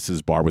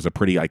Julius's bar, was a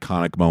pretty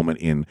iconic moment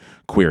in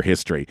queer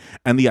history.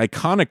 And the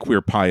iconic queer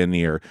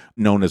pioneer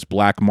known as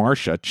Black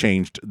Marsha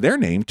changed their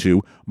name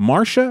to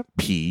Marsha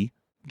P.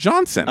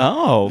 Johnson.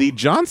 Oh. The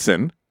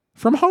Johnson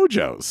from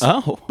Hojo's.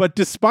 Oh. But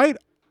despite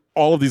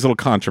all of these little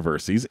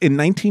controversies, in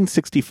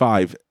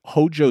 1965,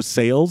 Hojo's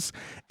sales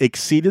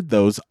exceeded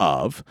those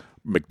of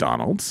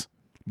McDonald's,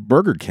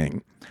 Burger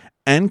King,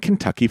 and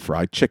Kentucky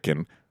Fried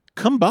Chicken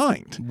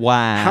combined.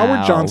 Wow.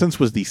 Howard Johnson's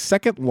was the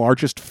second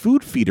largest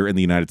food feeder in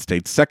the United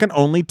States, second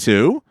only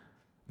to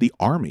the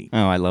Army.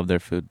 Oh, I love their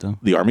food, though.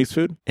 The Army's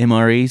food?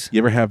 MREs. You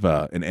ever have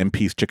an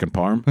MP's chicken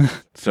parm?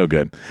 So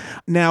good.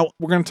 Now,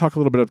 we're going to talk a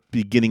little bit of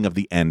the beginning of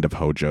the end of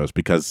Hojo's,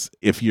 because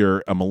if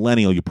you're a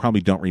millennial, you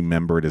probably don't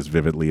remember it as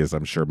vividly as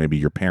I'm sure maybe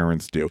your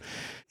parents do.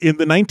 In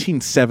the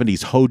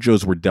 1970s,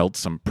 Hojo's were dealt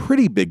some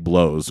pretty big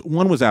blows.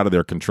 One was out of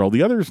their control.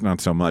 The other is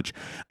not so much.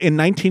 In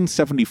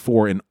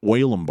 1974, an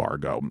oil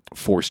embargo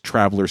forced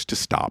travelers to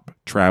stop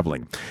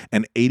traveling.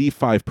 And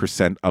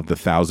 85% of the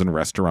 1,000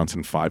 restaurants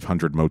and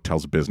 500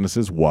 motels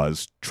businesses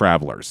was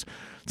travelers.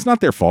 It's not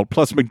their fault.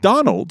 Plus,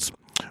 McDonald's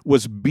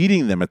was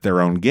beating them at their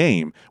own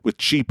game with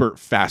cheaper,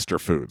 faster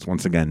foods.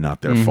 Once again,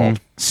 not their fault.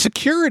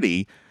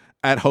 Security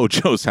at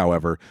Hojo's,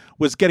 however,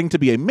 was getting to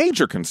be a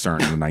major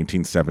concern in the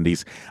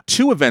 1970s.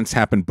 Two events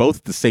happened both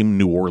at the same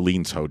New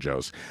Orleans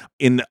Hojo's.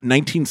 In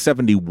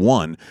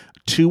 1971,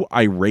 two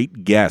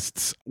irate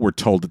guests were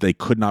told that they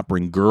could not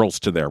bring girls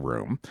to their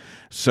room.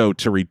 So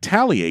to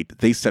retaliate,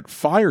 they set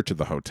fire to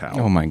the hotel.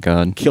 Oh, my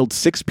God. Killed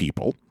 6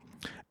 people.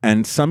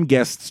 And some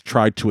guests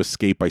tried to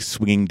escape by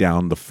swinging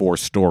down the 4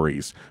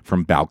 stories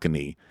from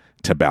balcony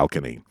to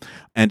balcony.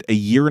 And a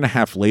year and a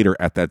half later,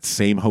 at that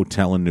same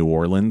hotel in New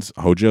Orleans,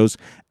 Hojo's,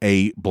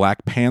 a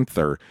Black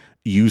Panther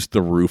used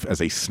the roof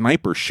as a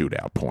sniper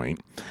shootout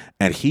point,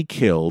 and he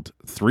killed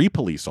 3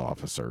 police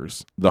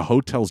officers, the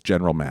hotel's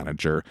general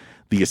manager,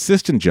 the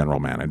assistant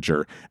general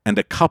manager, and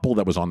a couple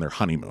that was on their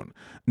honeymoon,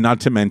 not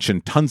to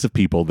mention tons of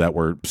people that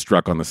were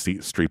struck on the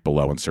street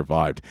below and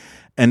survived.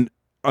 And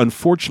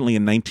unfortunately,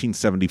 in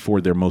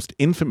 1974, their most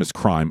infamous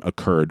crime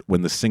occurred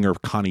when the singer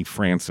Connie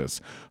Francis,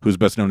 who's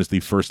best known as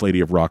the First Lady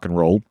of Rock and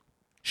Roll,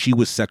 she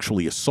was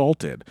sexually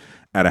assaulted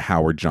at a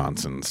Howard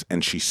Johnson's,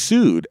 and she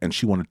sued, and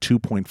she won a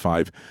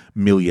 $2.5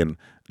 million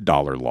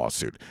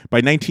lawsuit. By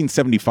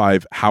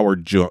 1975,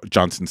 Howard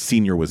Johnson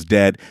Sr. was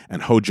dead,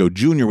 and Hojo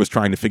Jr. was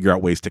trying to figure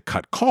out ways to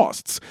cut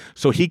costs.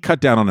 So he cut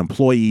down on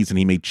employees and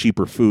he made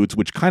cheaper foods,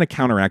 which kind of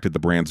counteracted the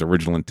brand's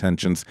original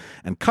intentions.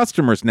 And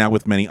customers, now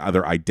with many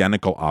other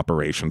identical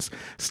operations,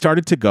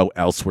 started to go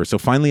elsewhere. So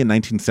finally, in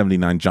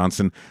 1979,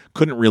 Johnson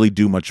couldn't really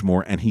do much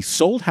more, and he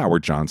sold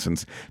Howard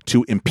Johnson's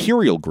to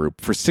Imperial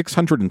Group for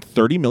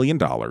 $630 million.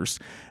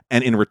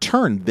 And in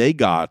return, they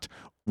got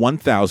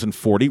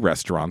 1,040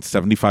 restaurants,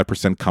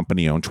 75%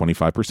 company-owned,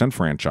 25%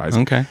 franchised,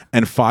 Okay.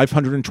 and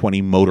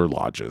 520 motor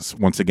lodges.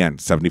 Once again,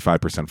 75%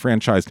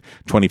 franchised,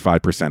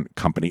 25%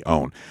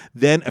 company-owned.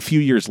 Then a few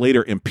years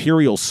later,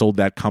 Imperial sold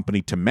that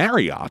company to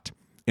Marriott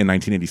in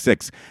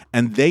 1986,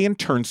 and they in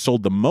turn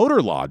sold the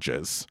motor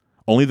lodges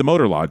only the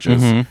motor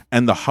lodges,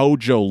 and the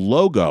Hojo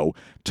logo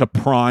to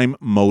Prime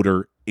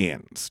Motor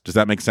Inns. Does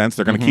that make sense?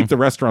 They're going to keep the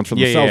restaurants for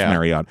themselves,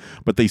 Marriott,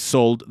 but they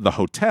sold the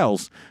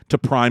hotels to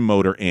Prime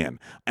Motor Inn.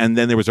 And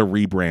then there was a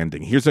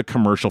rebranding. Here's a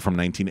commercial from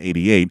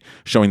 1988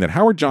 showing that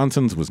Howard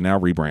Johnson's was now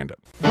rebranded.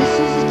 This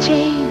is a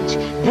change,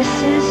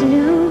 this is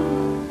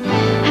new.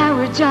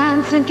 Howard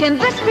Johnson, can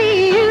this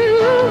be you?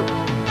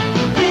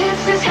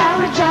 This is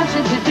Howard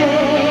Johnson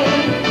today.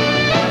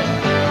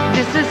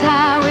 This is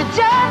Howard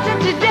Johnson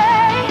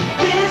today.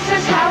 This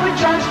is Howard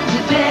Johnson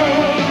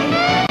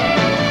today.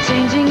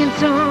 Changing in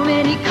so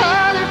many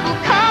colorful,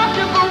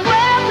 comfortable,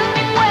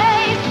 welcoming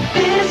ways.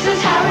 This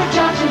is Howard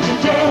Johnson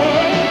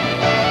today.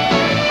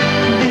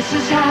 This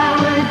is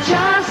Howard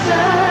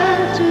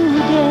Johnson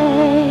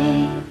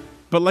today.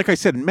 But like I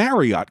said,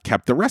 Marriott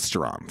kept the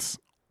restaurants.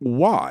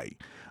 Why?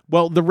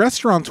 Well, the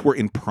restaurants were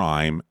in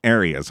prime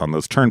areas on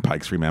those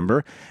turnpikes,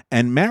 remember?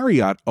 And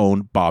Marriott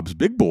owned Bob's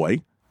Big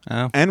Boy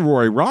and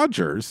Roy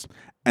Rogers,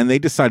 and they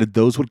decided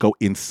those would go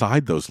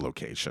inside those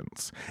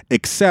locations,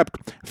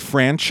 except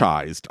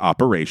franchised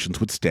operations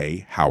would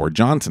stay Howard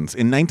Johnson's.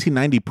 In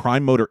 1990,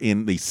 Prime Motor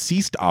Inn, they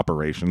ceased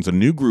operations. A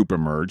new group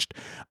emerged,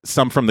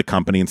 some from the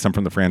company and some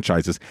from the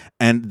franchises,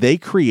 and they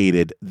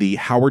created the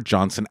Howard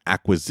Johnson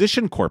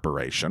Acquisition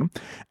Corporation,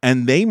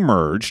 and they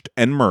merged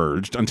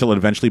until it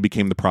eventually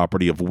became the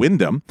property of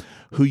Wyndham,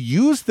 who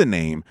used the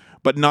name,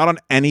 but not on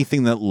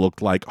anything that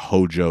looked like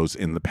Hojo's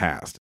in the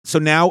past. So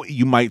now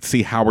you might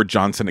see Howard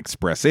Johnson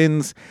Express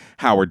Inns,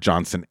 Howard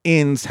Johnson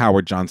Inns,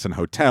 Howard Johnson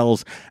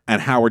Hotels,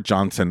 and Howard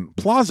Johnson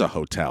Plaza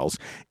Hotels,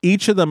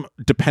 each of them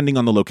depending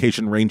on the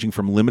location ranging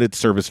from limited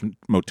service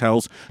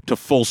motels to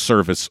full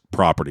service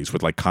properties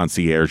with like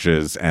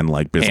concierges and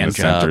like business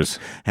centers,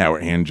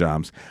 hand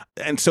jobs.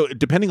 And so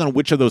depending on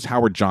which of those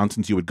Howard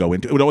Johnsons you would go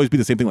into, it would always be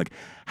the same thing, like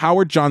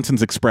Howard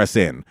Johnson's Express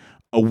Inn,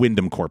 a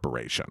Wyndham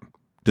Corporation.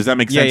 Does that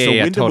make sense? So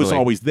Wyndham was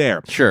always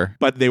there. Sure.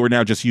 But they were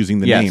now just using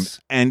the name.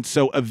 And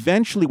so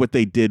eventually what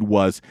they did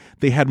was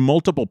they had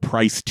multiple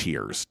price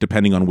tiers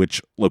depending on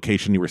which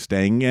location you were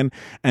staying in.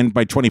 And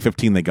by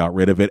 2015, they got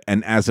rid of it.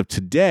 And as of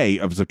today,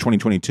 as of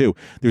 2022,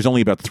 there's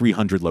only about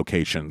 300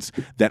 locations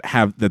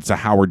that's a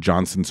Howard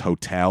Johnson's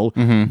hotel,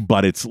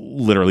 but it's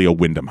literally a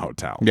Wyndham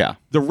hotel. Yeah.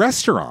 The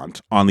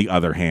restaurant, on the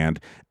other hand,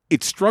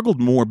 it struggled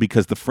more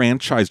because the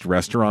franchised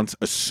restaurants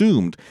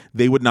assumed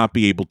they would not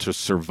be able to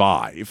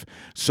survive.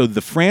 So the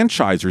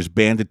franchisers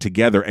banded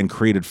together and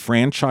created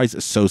Franchise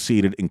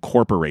Associated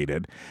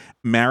Incorporated.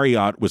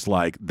 Marriott was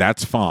like,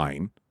 that's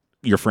fine.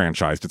 You're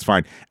franchised. It's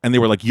fine. And they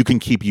were like, you can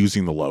keep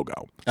using the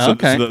logo.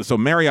 So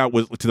Marriott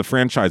was to the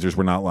franchisers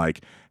were not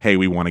like, hey,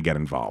 we want to get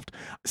involved.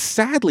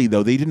 Sadly,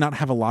 though, they did not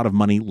have a lot of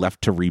money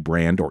left to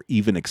rebrand or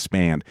even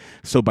expand.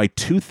 So by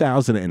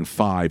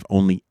 2005,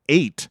 only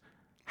 8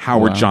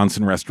 Howard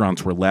Johnson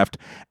restaurants were left.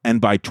 And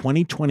by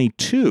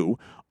 2022,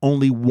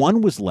 only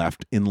 1 was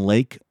left in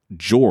Lake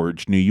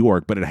George, New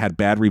York, but it had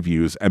bad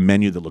reviews, a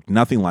menu that looked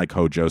nothing like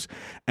Hojo's,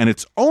 and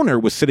its owner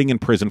was sitting in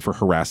prison for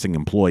harassing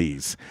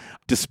employees.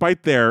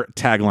 Despite their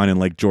tagline in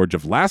Lake George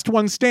of last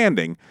one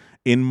standing,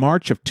 in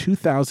March of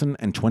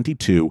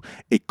 2022,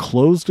 it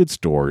closed its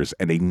doors,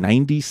 and a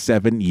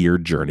 97-year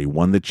journey,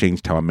 one that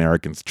changed how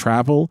Americans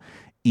travel,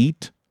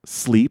 eat,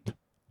 sleep,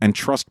 and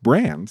trust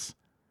brands,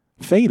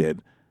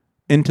 faded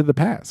into the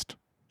past.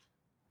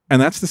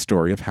 And that's the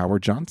story of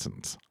Howard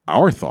Johnson's.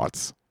 Our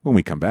thoughts when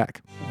we come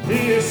back.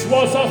 This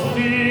was a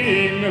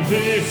thing,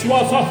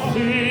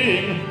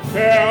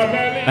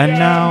 and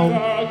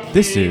now,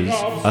 this is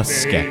a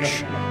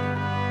sketch.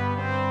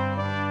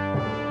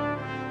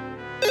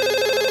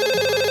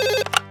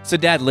 So,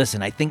 Dad,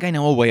 listen, I think I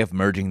know a way of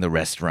merging the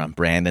restaurant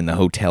brand and the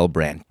hotel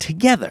brand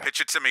together. Pitch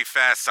it to me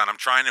fast, son. I'm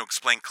trying to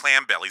explain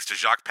clam bellies to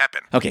Jacques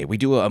Pepin. Okay, we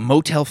do a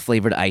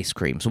motel-flavored ice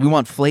cream. So we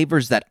want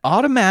flavors that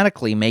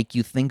automatically make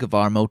you think of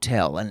our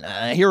motel. And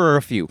here are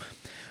a few.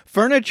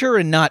 Furniture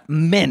in not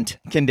mint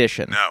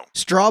condition. No.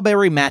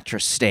 Strawberry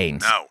mattress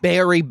stains. No.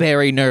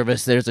 Berry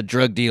nervous there's a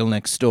drug deal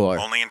next door.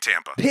 Only in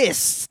Tampa.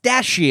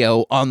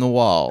 Pistachio on the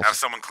walls. Have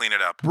someone clean it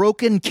up.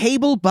 Broken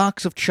cable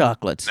box of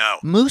chocolates. No.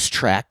 Moose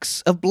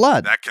tracks of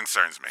blood. That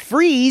concerns me.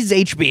 Freeze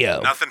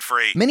HBO. Nothing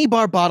free.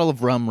 Minibar bottle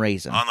of rum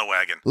raisin. On the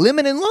wagon.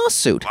 Lemon in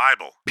lawsuit.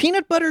 Bible.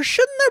 Peanut butter,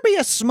 shouldn't there be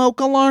a smoke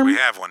alarm? We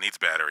have one, needs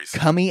batteries.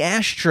 Cummy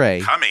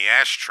ashtray. Cummy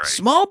ashtray.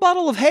 Small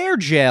bottle of hair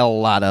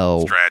gel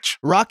lotto. Stretch.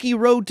 Rocky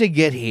road to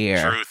get here.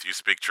 Truth, you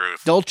speak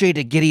truth. Dolce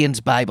to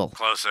Gideon's Bible.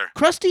 Closer.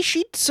 Crusty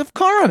sheets of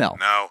caramel.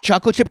 No.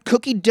 Chocolate chip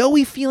cookie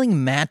doughy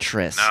feeling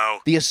mattress. No.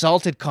 The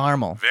assaulted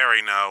caramel.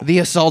 Very no. The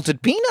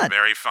assaulted peanut.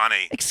 Very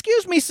funny.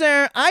 Excuse me,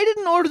 sir. I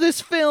didn't order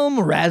this film.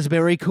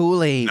 Raspberry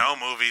Kool-Aid. No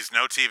movies,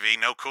 no TV,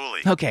 no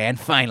coolie. Okay, and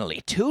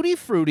finally, Tutti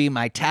Frutti,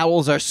 my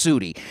towels are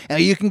sooty.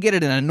 You can get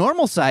it in a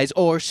normal size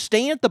or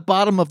stain at the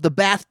bottom of the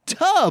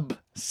bathtub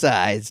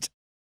sized.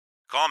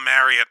 Call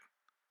Marriott.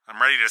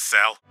 I'm ready to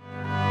sell.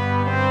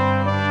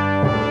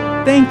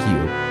 Thank you.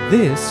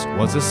 This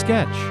was a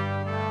sketch.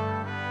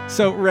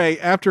 So, Ray,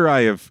 after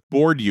I have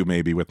bored you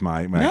maybe with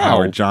my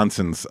Howard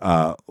Johnson's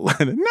my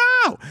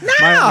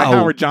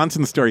Howard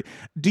Johnson story,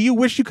 do you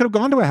wish you could have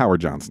gone to a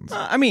Howard Johnson's?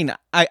 I mean,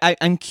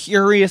 I'm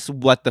curious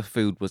what the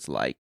food was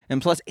like.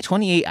 And plus,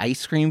 28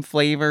 ice cream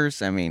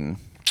flavors, I mean,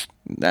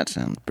 that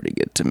sounds pretty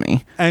good to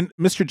me. And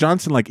Mr.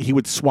 Johnson, like, he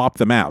would swap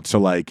them out. So,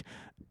 like,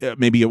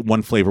 maybe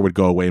one flavor would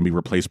go away and be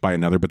replaced by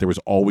another, but there was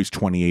always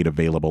 28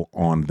 available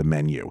on the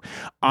menu.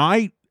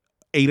 I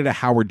ate at a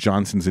Howard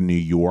Johnson's in New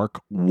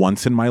York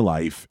once in my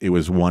life. It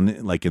was one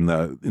like in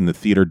the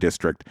theater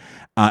district,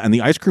 and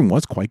the ice cream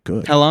was quite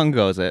good. How long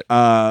ago was it?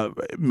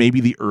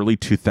 Maybe the early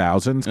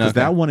 2000s, because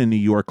that one in New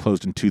York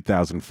closed in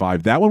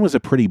 2005. That one was a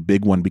pretty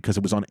big one because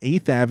it was on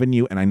 8th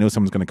Avenue, and I know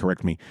someone's going to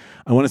correct me.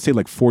 I want to say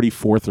like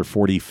 44th or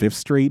 45th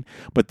Street,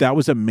 but that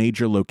was a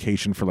major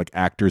location for like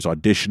actors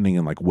auditioning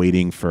and like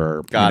waiting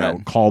for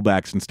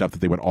callbacks and stuff, that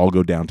they would all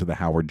go down to the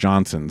Howard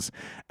Johnson's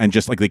and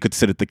just like they could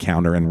sit at the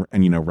counter and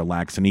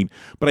relax and eat.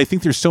 But I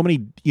think there's so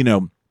many,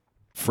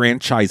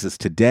 franchises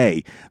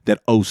today that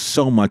owe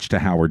so much to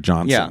Howard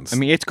Johnson's. Yeah, I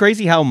mean, it's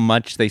crazy how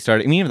much they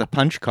started. I mean, even the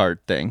punch card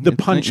thing. The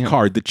punch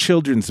card, the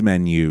children's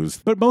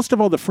menus, but most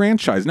of all, the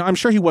franchise. Now, I'm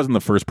sure he wasn't the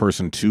first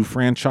person to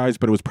franchise,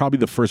 but it was probably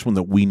the first one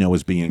that we know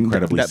as being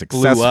incredibly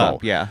successful. Blew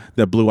up, yeah.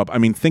 That blew up. I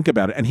mean, think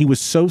about it. And he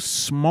was so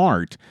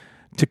smart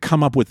to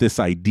come up with this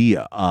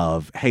idea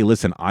of, hey,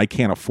 listen, I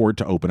can't afford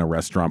to open a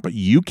restaurant, but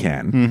you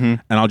can,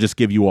 and I'll just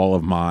give you all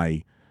of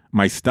my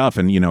stuff,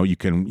 and you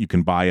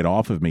can buy it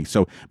off of me.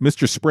 So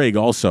Mr. Sprague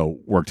also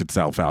worked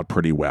itself out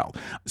pretty well.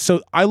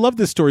 So I love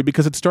this story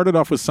because it started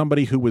off with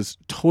somebody who was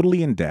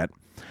totally in debt.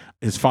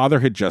 His father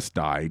had just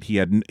died. He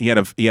had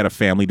a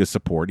family to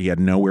support. He had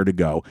nowhere to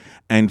go,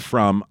 and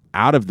from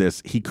out of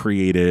this, he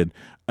created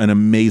an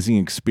amazing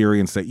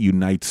experience that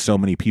unites so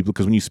many people.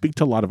 Because when you speak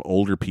to a lot of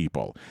older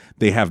people,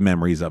 they have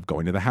memories of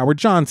going to the Howard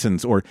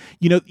Johnson's, or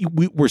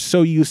we're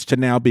so used to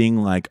now being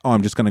like, oh,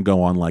 I'm just going to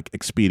go on like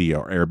Expedia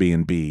or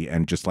Airbnb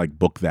and just like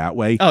book that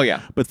way. Oh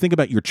yeah. But think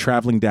about, you're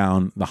traveling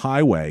down the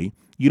highway.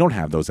 You don't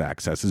have those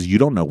accesses. You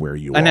don't know where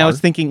you are. And I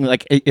was thinking,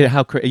 like,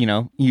 how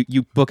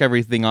you book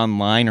everything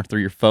online or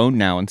through your phone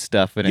now and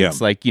stuff, and it's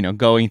like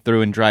going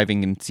through and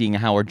driving and seeing a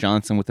Howard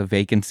Johnson with a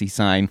vacancy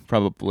sign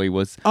probably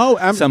was.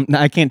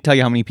 I can't tell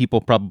you how many people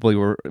probably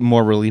were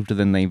more relieved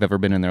than they've ever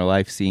been in their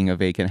life seeing a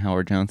vacant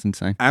Howard Johnson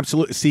sign.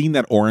 Absolutely, seeing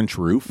that orange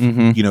roof,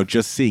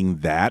 just seeing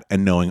that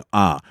and knowing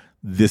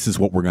this is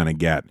what we're going to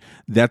get.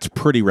 That's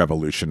pretty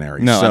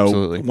revolutionary. No, so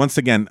absolutely. Once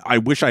again, I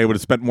wish I would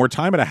have spent more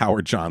time at a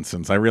Howard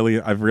Johnson's. I've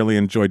really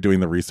enjoyed doing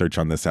the research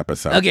on this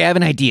episode. Okay, I have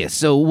an idea.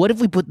 So what if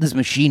we put this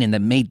machine in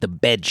that made the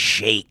bed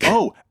shake?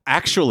 Oh,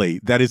 actually,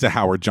 that is a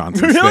Howard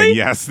Johnson's thing.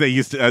 Yes, they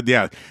used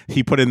to.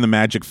 He put in the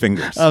magic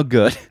fingers. Oh,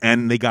 good.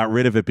 And they got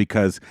rid of it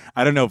because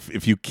I don't know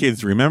if you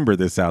kids remember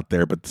this out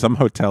there, but some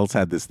hotels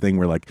had this thing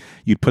where like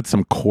you'd put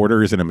some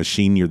quarters in a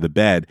machine near the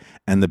bed,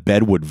 and the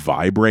bed would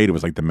vibrate. It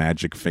was like the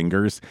magic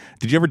fingers.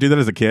 Did you ever do that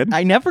as a kid?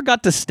 I never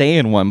got to stay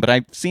in one, but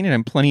I've seen it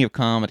in plenty of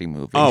comedy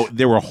movies. Oh,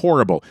 they were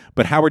horrible.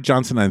 But Howard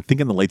Johnson, I think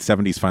in the late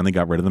 70s, finally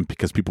got rid of them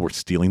because people were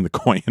stealing the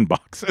coin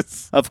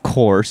boxes. Of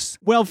course.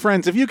 Well,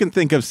 friends, if you can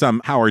think of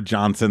some Howard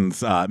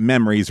Johnson's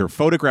memories or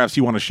photographs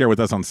you want to share with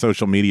us on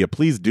social media,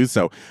 please do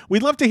so.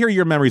 We'd love to hear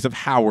your memories of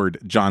Howard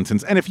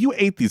Johnson's. And if you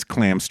ate these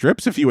clam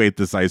strips, if you ate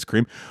this ice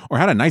cream, or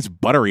had a nice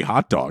buttery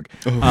hot dog,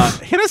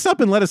 hit us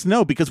up and let us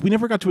know, because we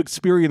never got to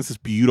experience this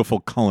beautiful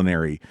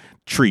culinary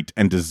treat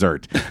and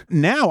dessert.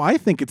 Now, I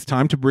think it's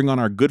time to bring on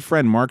our good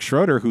friend Mark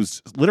Schroeder,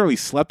 who's literally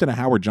slept in a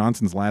Howard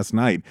Johnson's last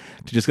night,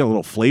 to just get a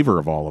little flavor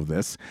of all of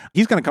this.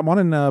 He's going to come on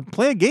and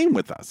play a game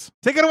with us.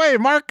 Take it away,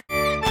 Mark.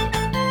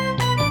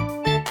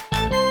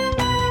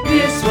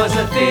 This was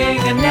a thing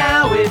and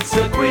now it's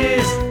a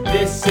quiz.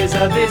 This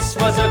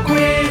was a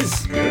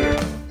quiz.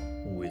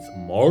 With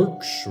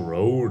Mark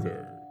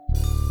Schroeder.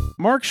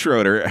 Mark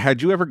Schroeder,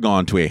 had you ever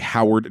gone to a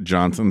Howard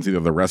Johnson's, either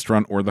the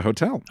restaurant or the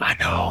hotel? I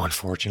know,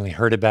 unfortunately.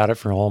 Heard about it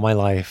for all my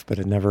life, but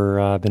had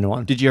never been to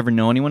one. Did you ever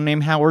know anyone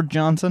named Howard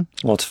Johnson?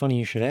 Well, it's funny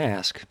you should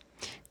ask,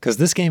 because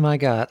this game I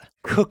got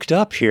cooked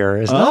up here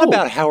is not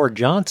about Howard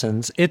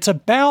Johnson's. It's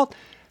about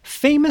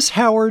famous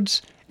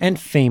Howards and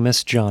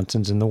famous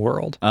Johnsons in the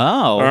world. Oh.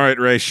 All right,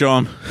 Ray, show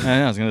him.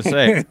 I was going to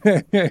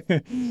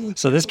say.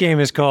 So this game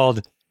is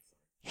called,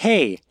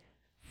 Hey,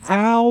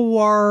 how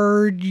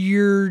are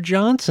your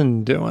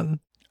Johnson doing?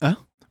 Oh.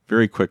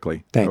 Very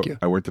quickly. Thank you.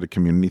 I worked at a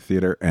community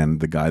theater,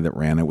 and the guy that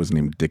ran it was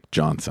named Dick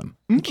Johnson.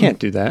 You can't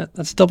do that.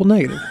 That's double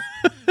negative.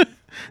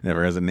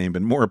 Never has a name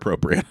been more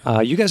appropriate.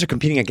 You guys are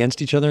competing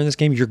against each other in this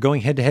game. You're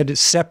going head-to-head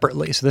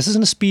separately. So this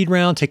isn't a speed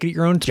round. Take it at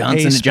your own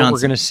pace. But we're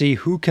going to see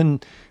who can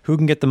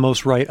get the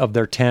most right of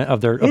their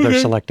their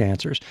select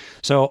answers.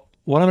 So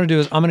what I'm going to do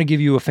is I'm going to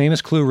give you a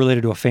famous clue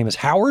related to a famous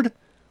Howard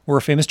or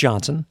a famous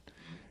Johnson.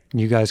 And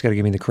you guys got to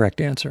give me the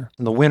correct answer.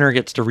 And the winner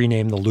gets to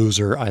rename the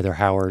loser either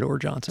Howard or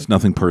Johnson. It's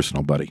nothing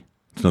personal, buddy.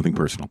 It's nothing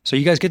personal. So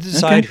you guys get to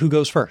decide who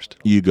goes first.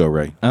 You go,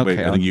 Ray.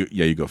 Okay. Wait,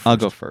 you go first. I'll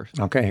go first.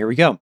 Okay, here we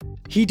go.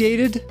 He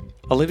dated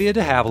Olivia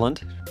de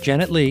Havilland,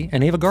 Janet Leigh,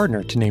 and Ava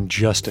Gardner, to name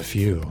just a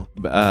few.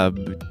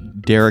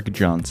 Derek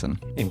Johnson.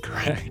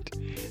 Incorrect.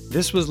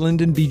 This was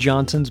Lyndon B.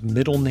 Johnson's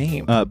middle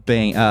name.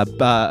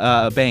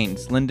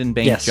 Baines. Lyndon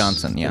Baines Yes,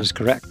 Johnson, yeah. that is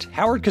correct.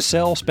 Howard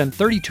Cosell spent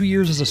 32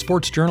 years as a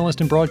sports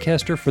journalist and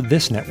broadcaster for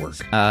this network.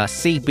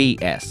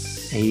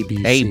 CBS.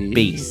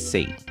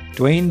 ABC.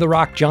 Dwayne "The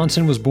Rock"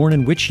 Johnson was born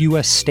in which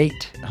U.S.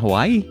 state?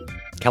 Hawaii?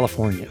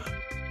 California.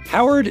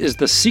 Howard is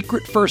the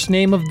secret first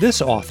name of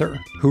this author,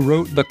 who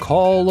wrote The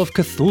Call of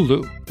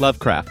Cthulhu.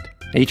 Lovecraft.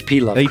 H.P.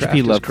 Lovecraft. H.P.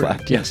 is Lovecraft,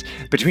 correct, yes.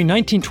 Between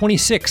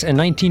 1926 and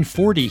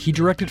 1940, he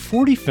directed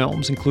 40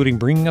 films, including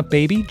Bringing Up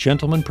Baby,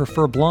 Gentlemen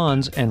Prefer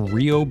Blondes, and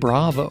Rio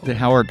Bravo. Is it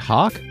Howard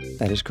Hawk?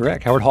 That is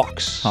correct. Howard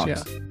Hawks. Hawks.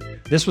 Yeah.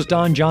 This was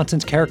Don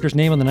Johnson's character's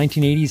name on the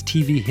 1980s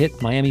TV hit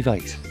Miami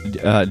Vice.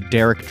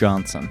 Derek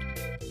Johnson.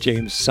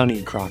 James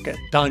Sonny Crockett.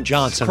 Don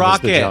Johnson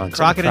Crockett. was the Johnson.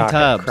 Crockett and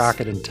Tubbs.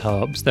 Crockett and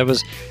Tubbs. That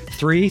was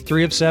 3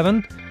 of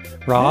 7.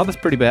 Rob, that's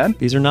pretty bad.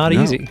 These are not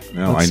easy.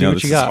 No, Let's I see know what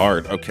this you is got.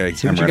 hard. Okay,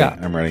 See what you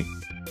got. I'm ready.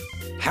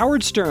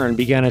 Howard Stern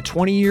began a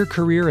 20-year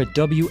career at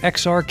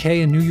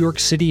WXRK in New York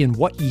City in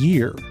what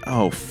year?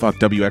 Oh, fuck.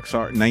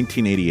 WXR.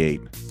 1988.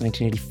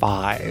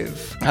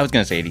 1985. I was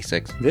going to say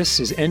 86. This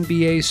is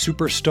NBA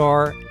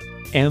superstar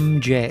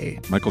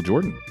MJ. Michael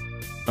Jordan.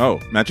 Oh,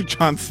 Magic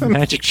Johnson.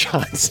 Magic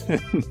Johnson.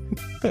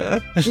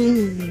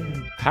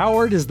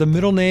 Howard is the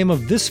middle name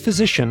of this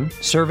physician,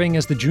 serving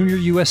as the junior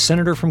U.S.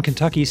 Senator from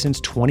Kentucky since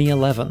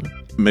 2011.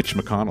 Mitch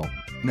McConnell.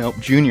 Nope,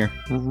 Junior.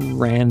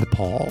 Rand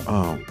Paul.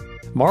 Oh.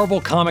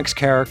 Marvel Comics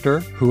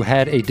character who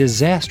had a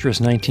disastrous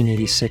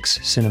 1986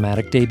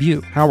 cinematic debut.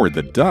 Howard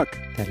the Duck.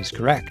 That is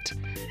correct.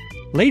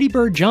 Lady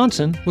Bird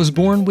Johnson was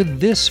born with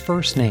this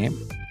first name.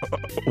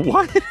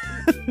 What?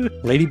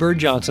 Lady Bird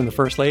Johnson, the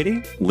first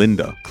lady?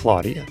 Linda.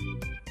 Claudia.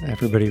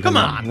 Everybody Come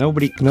remember. on.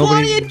 Nobody.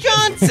 Claudia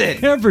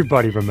Johnson.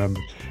 Everybody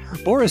remembers.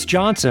 Boris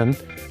Johnson,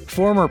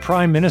 former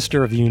Prime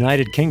Minister of the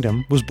United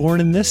Kingdom, was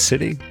born in this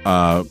city.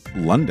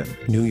 London.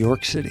 New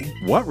York City.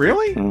 What,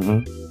 really?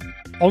 Mm-hmm.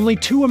 Only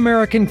 2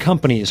 American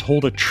companies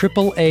hold a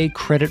AAA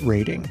credit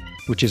rating,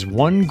 which is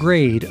 1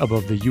 grade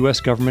above the U.S.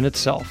 government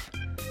itself.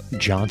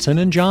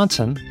 Johnson &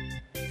 Johnson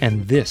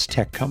and this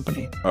tech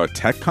company. A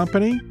tech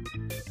company?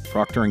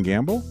 Procter &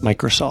 Gamble?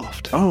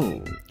 Microsoft.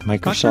 Oh.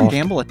 Microsoft. Procter &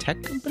 Gamble, a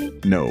tech company?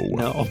 No.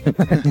 No.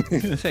 I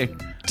was gonna say, Tech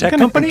what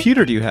kind company? of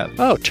computer do you have?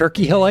 Oh,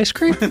 Turkey Hill ice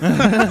cream?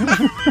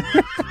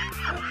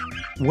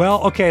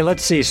 Well, okay,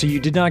 let's see. So you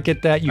did not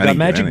get that. You I got didn't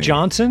get Magic any.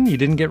 Johnson. You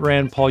didn't get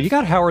Rand Paul. You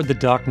got Howard the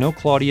Duck. No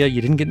Claudia. You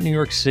didn't get New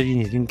York City. And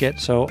you didn't get...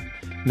 So,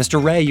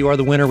 Mr. Ray, you are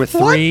the winner with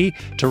 3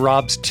 to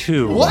Rob's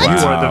 2. What? You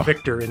are Wow. the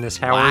victor in this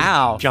Howard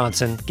Wow.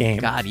 Johnson game.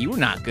 God, you were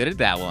not good at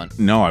that one.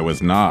 No, I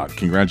was not.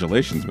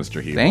 Congratulations,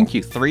 Mr. Hebo. Thank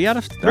you. 3 out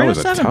of 3 That out was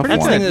of a 7. tough Pretty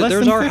one. good. There's Less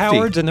than our 50.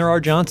 Howards and there are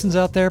Johnsons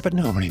out there, but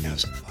nobody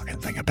knows a fucking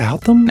thing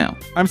about them. No.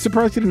 I'm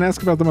surprised you didn't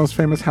ask about the most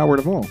famous Howard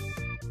of all.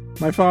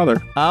 My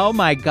father. Oh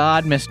my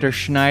God, Mr.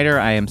 Schneider,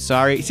 I am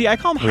sorry. See, I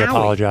call him We Howie.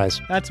 apologize.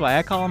 That's why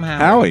I call him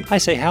Howie. Howie. I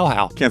say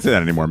how. Can't say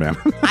that anymore, man.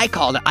 I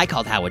called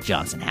Howard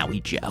Johnson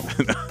Howie Joe.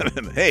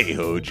 Hey,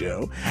 ho,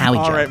 Joe. Howie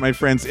All Joe. right, my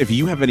friends, if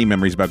you have any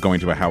memories about going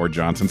to a Howard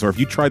Johnson's, or if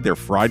you tried their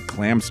fried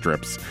clam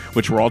strips,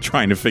 which we're all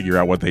trying to figure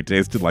out what they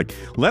tasted like,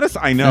 let us,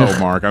 I know,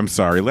 Mark, I'm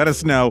sorry, let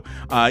us know.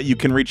 You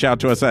can reach out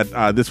to us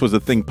at This Was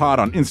a Thing Pod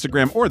on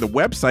Instagram or the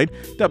website,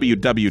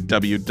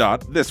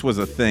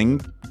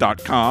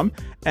 www.thiswasathing.com.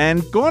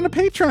 And go on to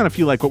Patreon if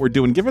you like what we're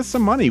doing. Give us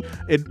some money.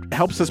 It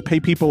helps us pay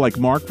people like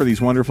Mark for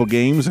these wonderful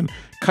games, and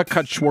Cut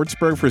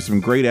Schwartzberg for some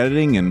great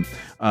editing. And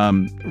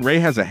Ray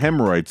has a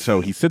hemorrhoid,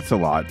 so he sits a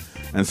lot.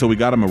 And so we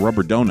got him a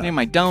rubber donut. Hey,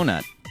 my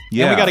donut.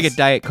 Yeah. And we got to get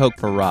Diet Coke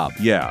for Rob.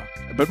 Yeah,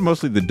 but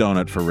mostly the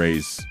donut for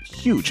Ray's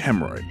huge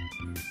hemorrhoid.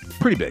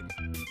 Pretty big.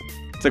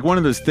 It's like one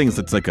of those things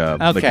that's like a...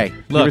 Okay, like,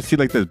 you look. ever see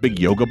like this big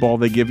yoga ball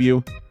they give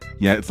you?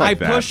 Yeah, it's like I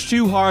that. pushed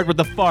too hard with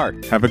the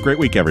fart. Have a great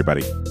week,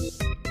 everybody.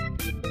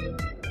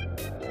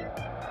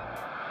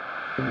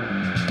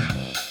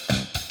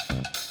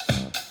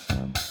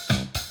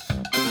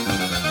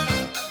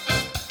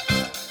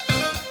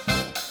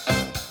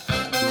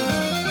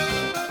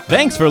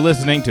 Thanks for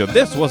listening to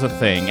This Was a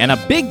Thing, and a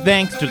big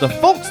thanks to the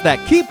folks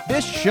that keep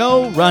this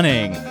show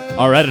running.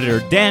 Our editor,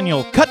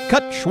 Daniel Cut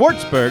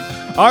Schwartzberg,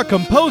 our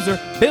composer,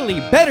 Billy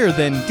Better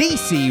Than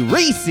DC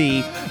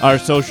Reese, our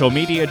social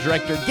media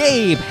director,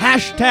 Gabe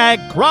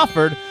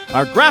 #Crawford,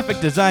 our graphic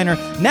designer,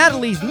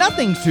 Natalie's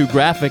Nothing Too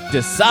Graphic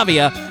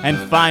DeSavia, and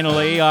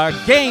finally, our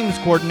games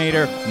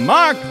coordinator,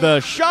 Mark the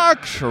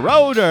Shark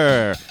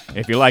Schroeder.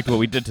 If you liked what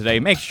we did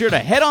today, make sure to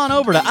head on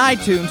over to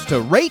iTunes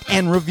to rate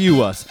and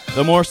review us.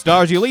 The more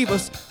stars you leave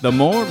us, the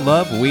more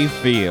love we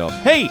feel.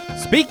 Hey,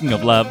 speaking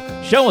of love,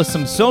 show us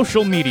some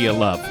social media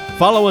love.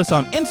 Follow us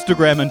on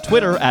Instagram and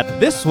Twitter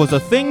at This Was a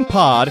Thing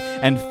Pod,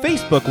 and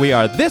Facebook we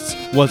are This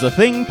Was a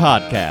Thing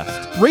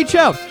Podcast. Reach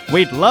out.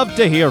 We'd love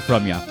to hear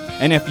from you.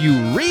 And if you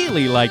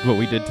really like what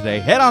we did today,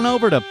 head on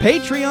over to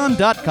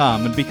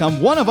patreon.com and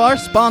become one of our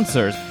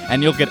sponsors,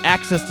 and you'll get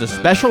access to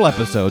special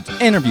episodes,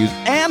 interviews,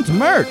 and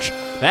merch.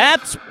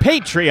 That's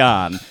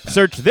Patreon.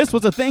 Search This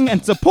Was a Thing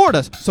and support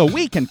us so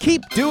we can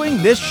keep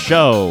doing this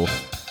show.